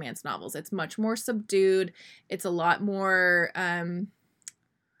of romance novels. It's much more subdued. It's a lot more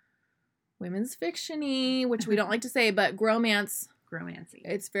women's fiction-y, which we don't like to say, but romancy.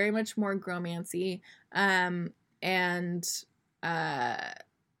 It's very much more gromancy.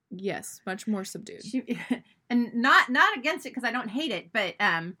 Yes, much more subdued. And not against it because I don't hate it, but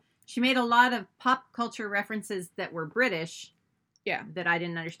she made a lot of pop culture references that were British. Yeah, that I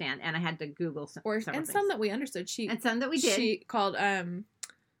didn't understand, and I had to Google some. Some that we understood. And some that we did. She called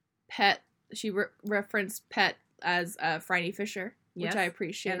Pet. She referenced Pet as Phryne Fisher, which I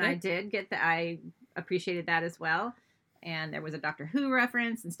appreciated. And I did get that. I appreciated that as well. And there was a Doctor Who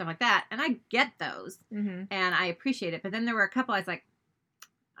reference and stuff like that, and I get those, and I appreciate it. But then there were a couple I was like,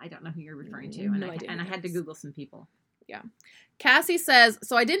 I don't know who you're referring to, and I had to Google some people. Yeah. Cassie says,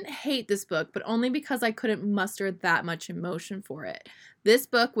 so I didn't hate this book, but only because I couldn't muster that much emotion for it. This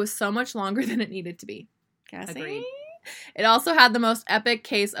book was so much longer than it needed to be. Cassie? Agreed. It also had the most epic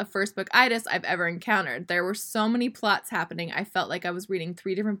case of first book-itis I've ever encountered. There were so many plots happening, I felt like I was reading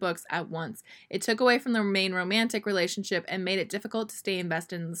 3 different books at once. It took away from the main romantic relationship and made it difficult to stay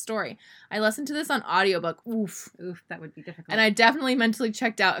invested in the story. I listened to this on audiobook. Oof, that would be difficult. And I definitely mentally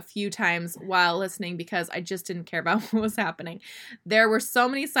checked out a few times while listening because I just didn't care about what was happening. There were so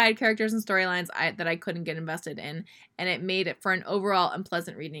many side characters and storylines that I couldn't get invested in, and it made it for an overall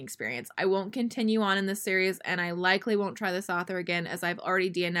unpleasant reading experience. I won't continue on in this series, and I likely likely won't try this author again as I've already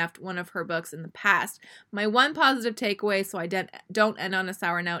DNF'd one of her books in the past. My one positive takeaway, so I don't end on a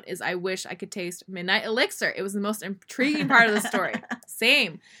sour note, is I wish I could taste Midnight Elixir. It was the most intriguing part of the story.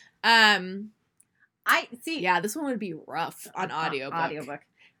 Same. I see. Yeah, this one would be rough on audiobook.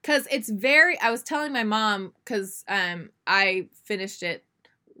 Because it's I was telling my mom, because I finished it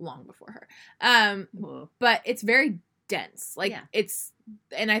long before her. But it's very dense. Like,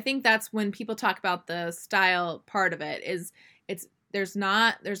 and I think that's when people talk about the style part of it, is there's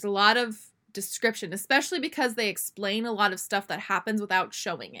a lot of description, especially because they explain a lot of stuff that happens without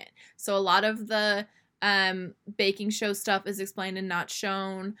showing it. So a lot of the baking show stuff is explained and not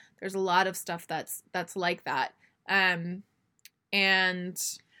shown. There's a lot of stuff that's like that. But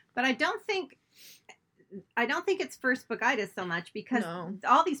I don't think it's first bookitis so much, because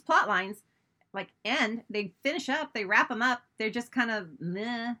all these plot lines they finish up, they wrap them up. They're just kind of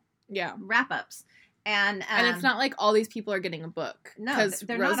meh wrap ups. And it's not like all these people are getting a book. No, because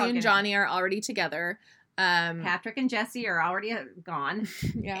Rosie and Johnny are already together. Patrick and Jesse are already gone.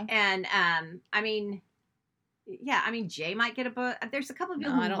 Yeah. And Jay might get a book. There's a couple of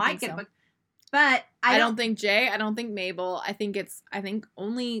people who might get a book. But I don't think Jay. I don't think Mabel. I think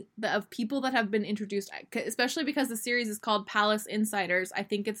only of people that have been introduced, especially because the series is called Palace Insiders. I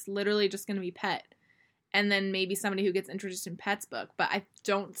think it's literally just going to be Pet. And then maybe somebody who gets introduced in Pet's book. But I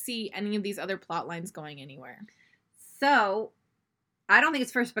don't see any of these other plot lines going anywhere. So, I don't think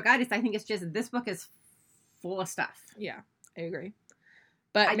it's first bookitis. I think it's just this book is full of stuff. Yeah, I agree.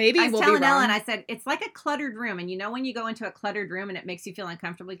 But maybe I was telling Ellen, I said, it's like a cluttered room. And you know when you go into a cluttered room and it makes you feel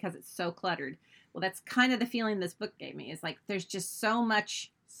uncomfortable because it's so cluttered? Well, that's kind of the feeling this book gave me. It's like there's just so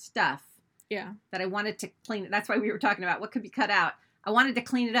much stuff that I wanted to clean. That's why we were talking about what could be cut out. I wanted to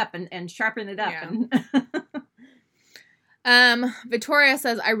clean it up and sharpen it up. Yeah. Victoria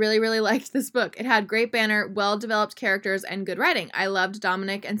says, I really, really liked this book. It had great banner, well-developed characters, and good writing. I loved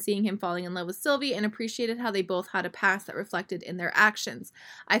Dominic and seeing him falling in love with Sylvie, and appreciated how they both had a past that reflected in their actions.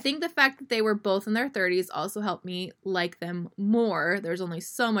 I think the fact that they were both in their 30s also helped me like them more. There's only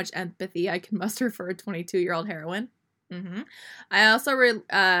so much empathy I can muster for a 22-year-old heroine. Mm-hmm. I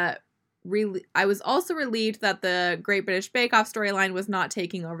was also relieved that the Great British Bake Off storyline was not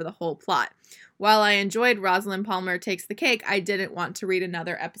taking over the whole plot. While I enjoyed Rosalind Palmer Takes the Cake, I didn't want to read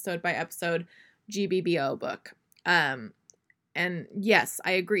another episode-by-episode GBBO book. And yes,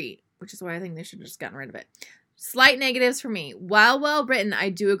 I agree, which is why I think they should have just gotten rid of it. Slight negatives for me. While well written, I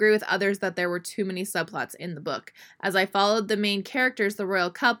do agree with others that there were too many subplots in the book. As I followed the main characters, the royal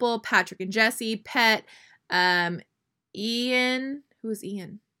couple, Patrick and Jesse, Pet, Ian. Who is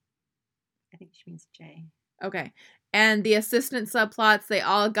Ian? I think she means Jay. Okay. And the assistant subplots, they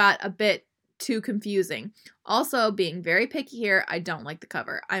all got a bit too confusing. Also, being very picky here, I don't like the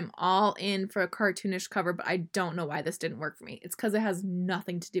cover. I'm all in for a cartoonish cover, but I don't know why this didn't work for me. It's because it has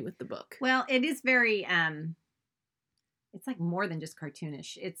nothing to do with the book. Well, it is very, it's like more than just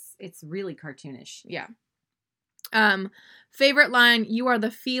cartoonish. It's really cartoonish. Yeah. Favorite line, you are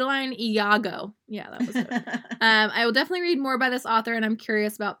the feline Iago. Yeah, that was good. I will definitely read more by this author, and I'm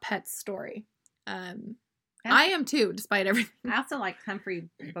curious about Pet's story. I am too, despite everything. I also like Humphrey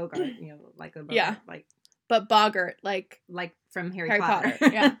Bogart, like a Bogart, but Boggart, like from Harry Potter.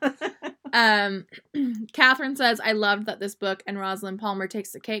 Yeah. Catherine says, I loved that this book and Rosalind Palmer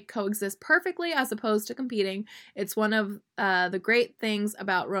Takes the Cake coexist perfectly as opposed to competing. It's one of the great things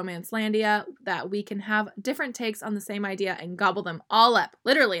about Romancelandia that we can have different takes on the same idea and gobble them all up,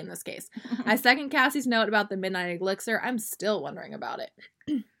 literally in this case. I second Cassie's note about the Midnight Elixir. I'm still wondering about it.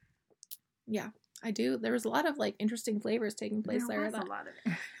 Yeah. I do. There was a lot of interesting flavors taking place there. There was a lot of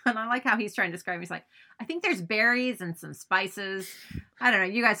it. And I like how he's trying to describe it. He's like, I think there's berries and some spices. I don't know.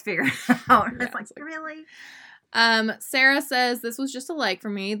 You guys figure it out. Yeah, it's like, really? Sarah says, this was just a like for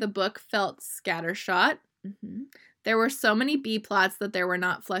me. The book felt scattershot. Mm-hmm. There were so many B plots that they were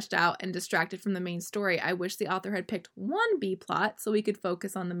not fleshed out and distracted from the main story. I wish the author had picked one B plot so we could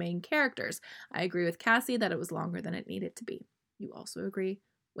focus on the main characters. I agree with Cassie that it was longer than it needed to be. You also agree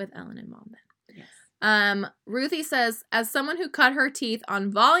with Ellen and Mom then. Yes. Ruthie says, as someone who cut her teeth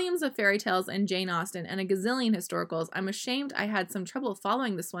on volumes of fairy tales and Jane Austen and a gazillion historicals, I'm ashamed I had some trouble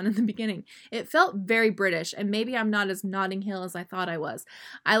following this one in the beginning. It felt very British, and maybe I'm not as Notting Hill as I thought I was.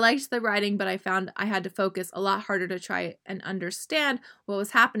 I liked the writing, but I found I had to focus a lot harder to try and understand what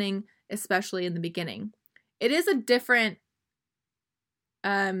was happening, especially in the beginning. It is a different...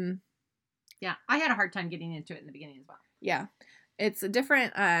 Yeah, I had a hard time getting into it in the beginning as well. Yeah. It's a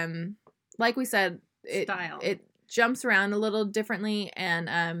different... like we said, style. It jumps around a little differently,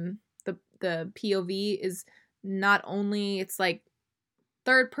 and the POV is not only, it's like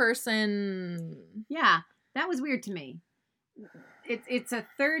third person. Yeah. That was weird to me. It's a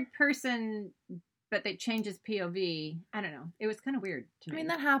third person, but it changes POV. I don't know. It was kind of weird to me. I mean,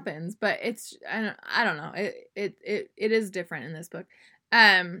 that happens, but it's I don't know. It is different in this book.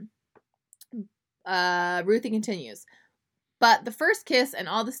 Ruthie continues. But the first kiss and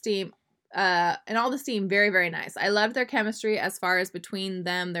all the steam very, very nice. I loved their chemistry. As far as between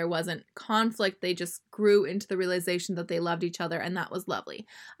them, there wasn't conflict. They just grew into the realization that they loved each other, and that was lovely.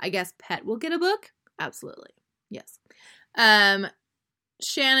 I guess Pet will get a book? Absolutely. Yes.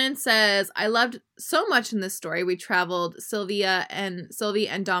 Shannon says, I loved so much in this story. We traveled Sylvie and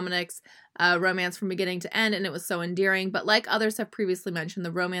Dominic's romance from beginning to end, and it was so endearing. But like others have previously mentioned,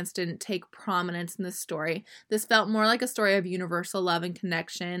 the romance didn't take prominence in this story. This felt more like a story of universal love and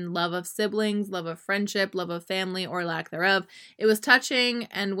connection, love of siblings, love of friendship, love of family, or lack thereof. It was touching,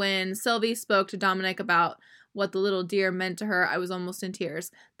 and when Sylvie spoke to Dominic about what the little deer meant to her, I was almost in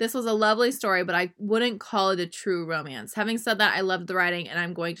tears. This was a lovely story, but I wouldn't call it a true romance. Having said that, I loved the writing, and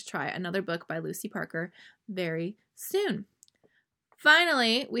I'm going to try another book by Lucy Parker very soon.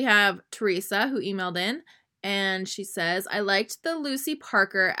 Finally, we have Teresa, who emailed in, and she says, I liked Lucy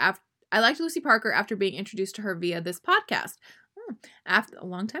Parker after being introduced to her via this podcast. A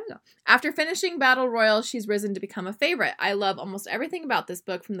long time ago. After finishing Battle Royal, she's risen to become a favorite. I love almost everything about this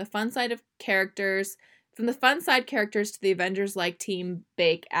book, from the fun side characters to the Avengers-like Team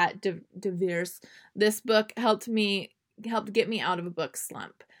Bake at De Veers. This book helped get me out of a book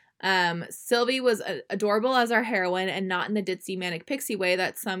slump. Sylvie was adorable as our heroine, and not in the ditzy manic pixie way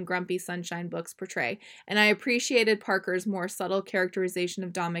that some grumpy sunshine books portray. And I appreciated Parker's more subtle characterization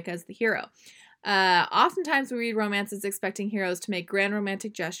of Dominic as the hero. Oftentimes we read romances expecting heroes to make grand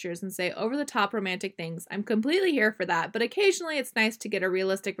romantic gestures and say over-the-top romantic things. I'm completely here for that, but occasionally it's nice to get a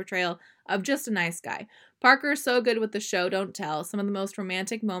realistic portrayal of just a nice guy. Parker is so good with the show don't tell. Some of the most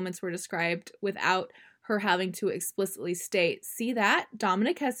romantic moments were described without her having to explicitly state, see that?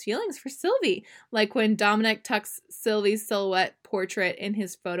 Dominic has feelings for Sylvie. Like when Dominic tucks Sylvie's silhouette portrait in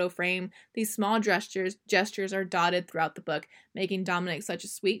his photo frame. These small gestures are dotted throughout the book, making Dominic such a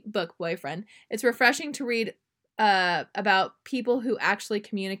sweet book boyfriend. It's refreshing to read about people who actually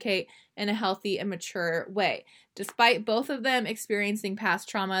communicate in a healthy and mature way. Despite both of them experiencing past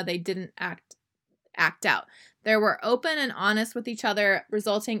trauma, they didn't act out. They were open and honest with each other,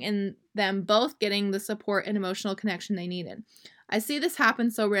 resulting in them both getting the support and emotional connection they needed. I see this happen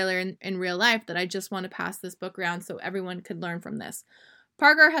so rarely in real life that I just want to pass this book around so everyone could learn from this.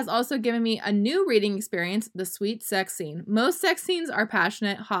 Parker has also given me a new reading experience, the sweet sex scene. Most sex scenes are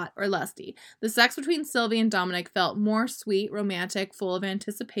passionate, hot, or lusty. The sex between Sylvie and Dominic felt more sweet, romantic, full of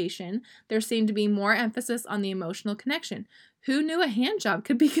anticipation. There seemed to be more emphasis on the emotional connection. Who knew a handjob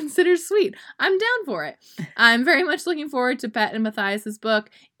could be considered sweet? I'm down for it. I'm very much looking forward to Pet and Matthias's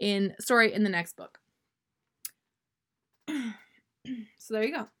story in the next book. So there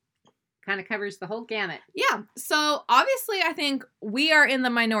you go. Kind of covers the whole gamut. Yeah. So obviously I think we are in the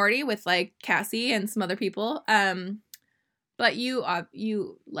minority with like Cassie and some other people. But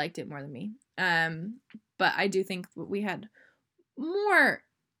you liked it more than me. But I do think we had more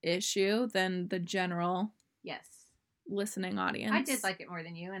issue than the general listening audience. I did like it more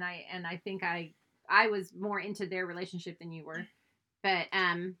than you, and I think I was more into their relationship than you were. But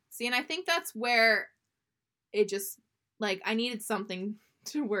see, and I think that's where it just like I needed something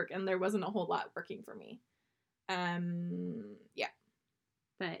to work, and there wasn't a whole lot working for me. Yeah.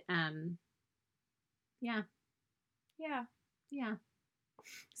 But yeah.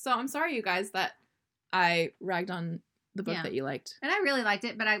 So I'm sorry, you guys, that I ragged on the book that you liked, and I really liked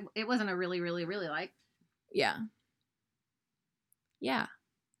it, but it wasn't a really, really, really like. Yeah.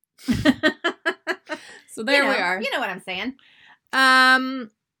 So there we are. You know what I'm saying.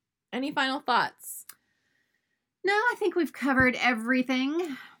 Any final thoughts? No, I think we've covered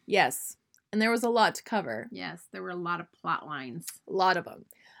everything. Yes. And there was a lot to cover. Yes, there were a lot of plot lines. A lot of them.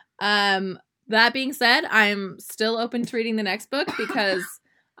 That being said, I'm still open to reading the next book because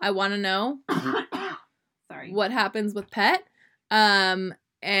I want to know what happens with Pet. And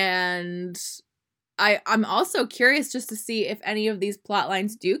I'm also curious just to see if any of these plot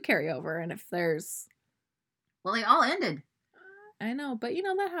lines do carry over and if there's... Well, they all ended. I know, but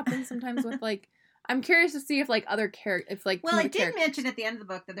that happens sometimes with like... I'm curious to see if like other characters... Well, I did mention at the end of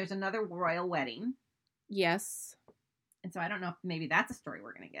the book that there's another royal wedding. Yes. And so I don't know if maybe that's a story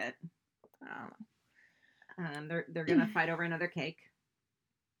we're going to get. They're going to fight over another cake.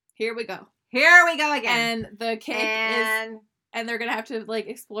 Here we go. Here we go again. And the cake is... And they're going to have to like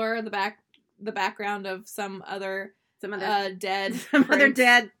explore the background of some other dead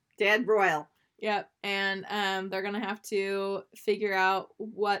dead royal. Yep, and they're gonna have to figure out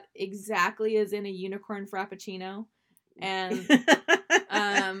what exactly is in a unicorn frappuccino, and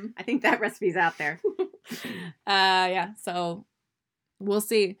I think that recipe's out there. yeah, so we'll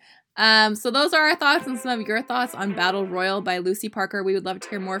see. So those are our thoughts and some of your thoughts on Battle Royal by Lucy Parker. We would love to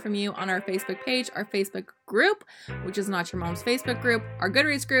hear more from you on our Facebook page, our Facebook group, which is Not Your Mom's Facebook group, our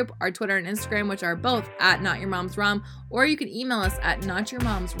Goodreads group, our Twitter and Instagram, which are both at Not Your Mom's Rom, or you can email us at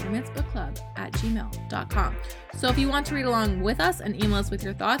notyourmomsromancebookclub@gmail.com. So if you want to read along with us and email us with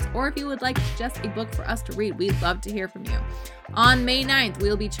your thoughts, or if you would like just a book for us to read, we'd love to hear from you. On May 9th,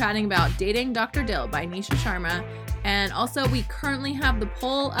 we'll be chatting about Dating Dr. Dill by Nisha Sharma. And also, we currently have the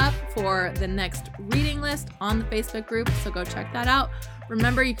poll up for the next reading list on the Facebook group, so go check that out.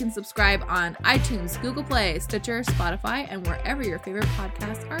 Remember, you can subscribe on iTunes, Google Play, Stitcher, Spotify, and wherever your favorite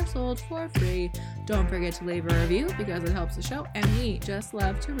podcasts are sold for free. Don't forget to leave a review because it helps the show, and we just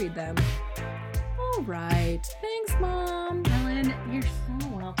love to read them. All right. Thanks, Mom. Helen, you're so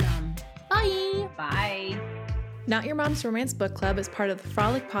welcome. Bye. Bye. Not Your Mom's Romance Book Club is part of the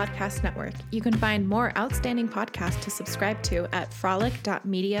Frolic Podcast Network. You can find more outstanding podcasts to subscribe to at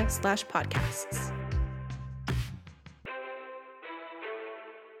frolic.media/podcasts.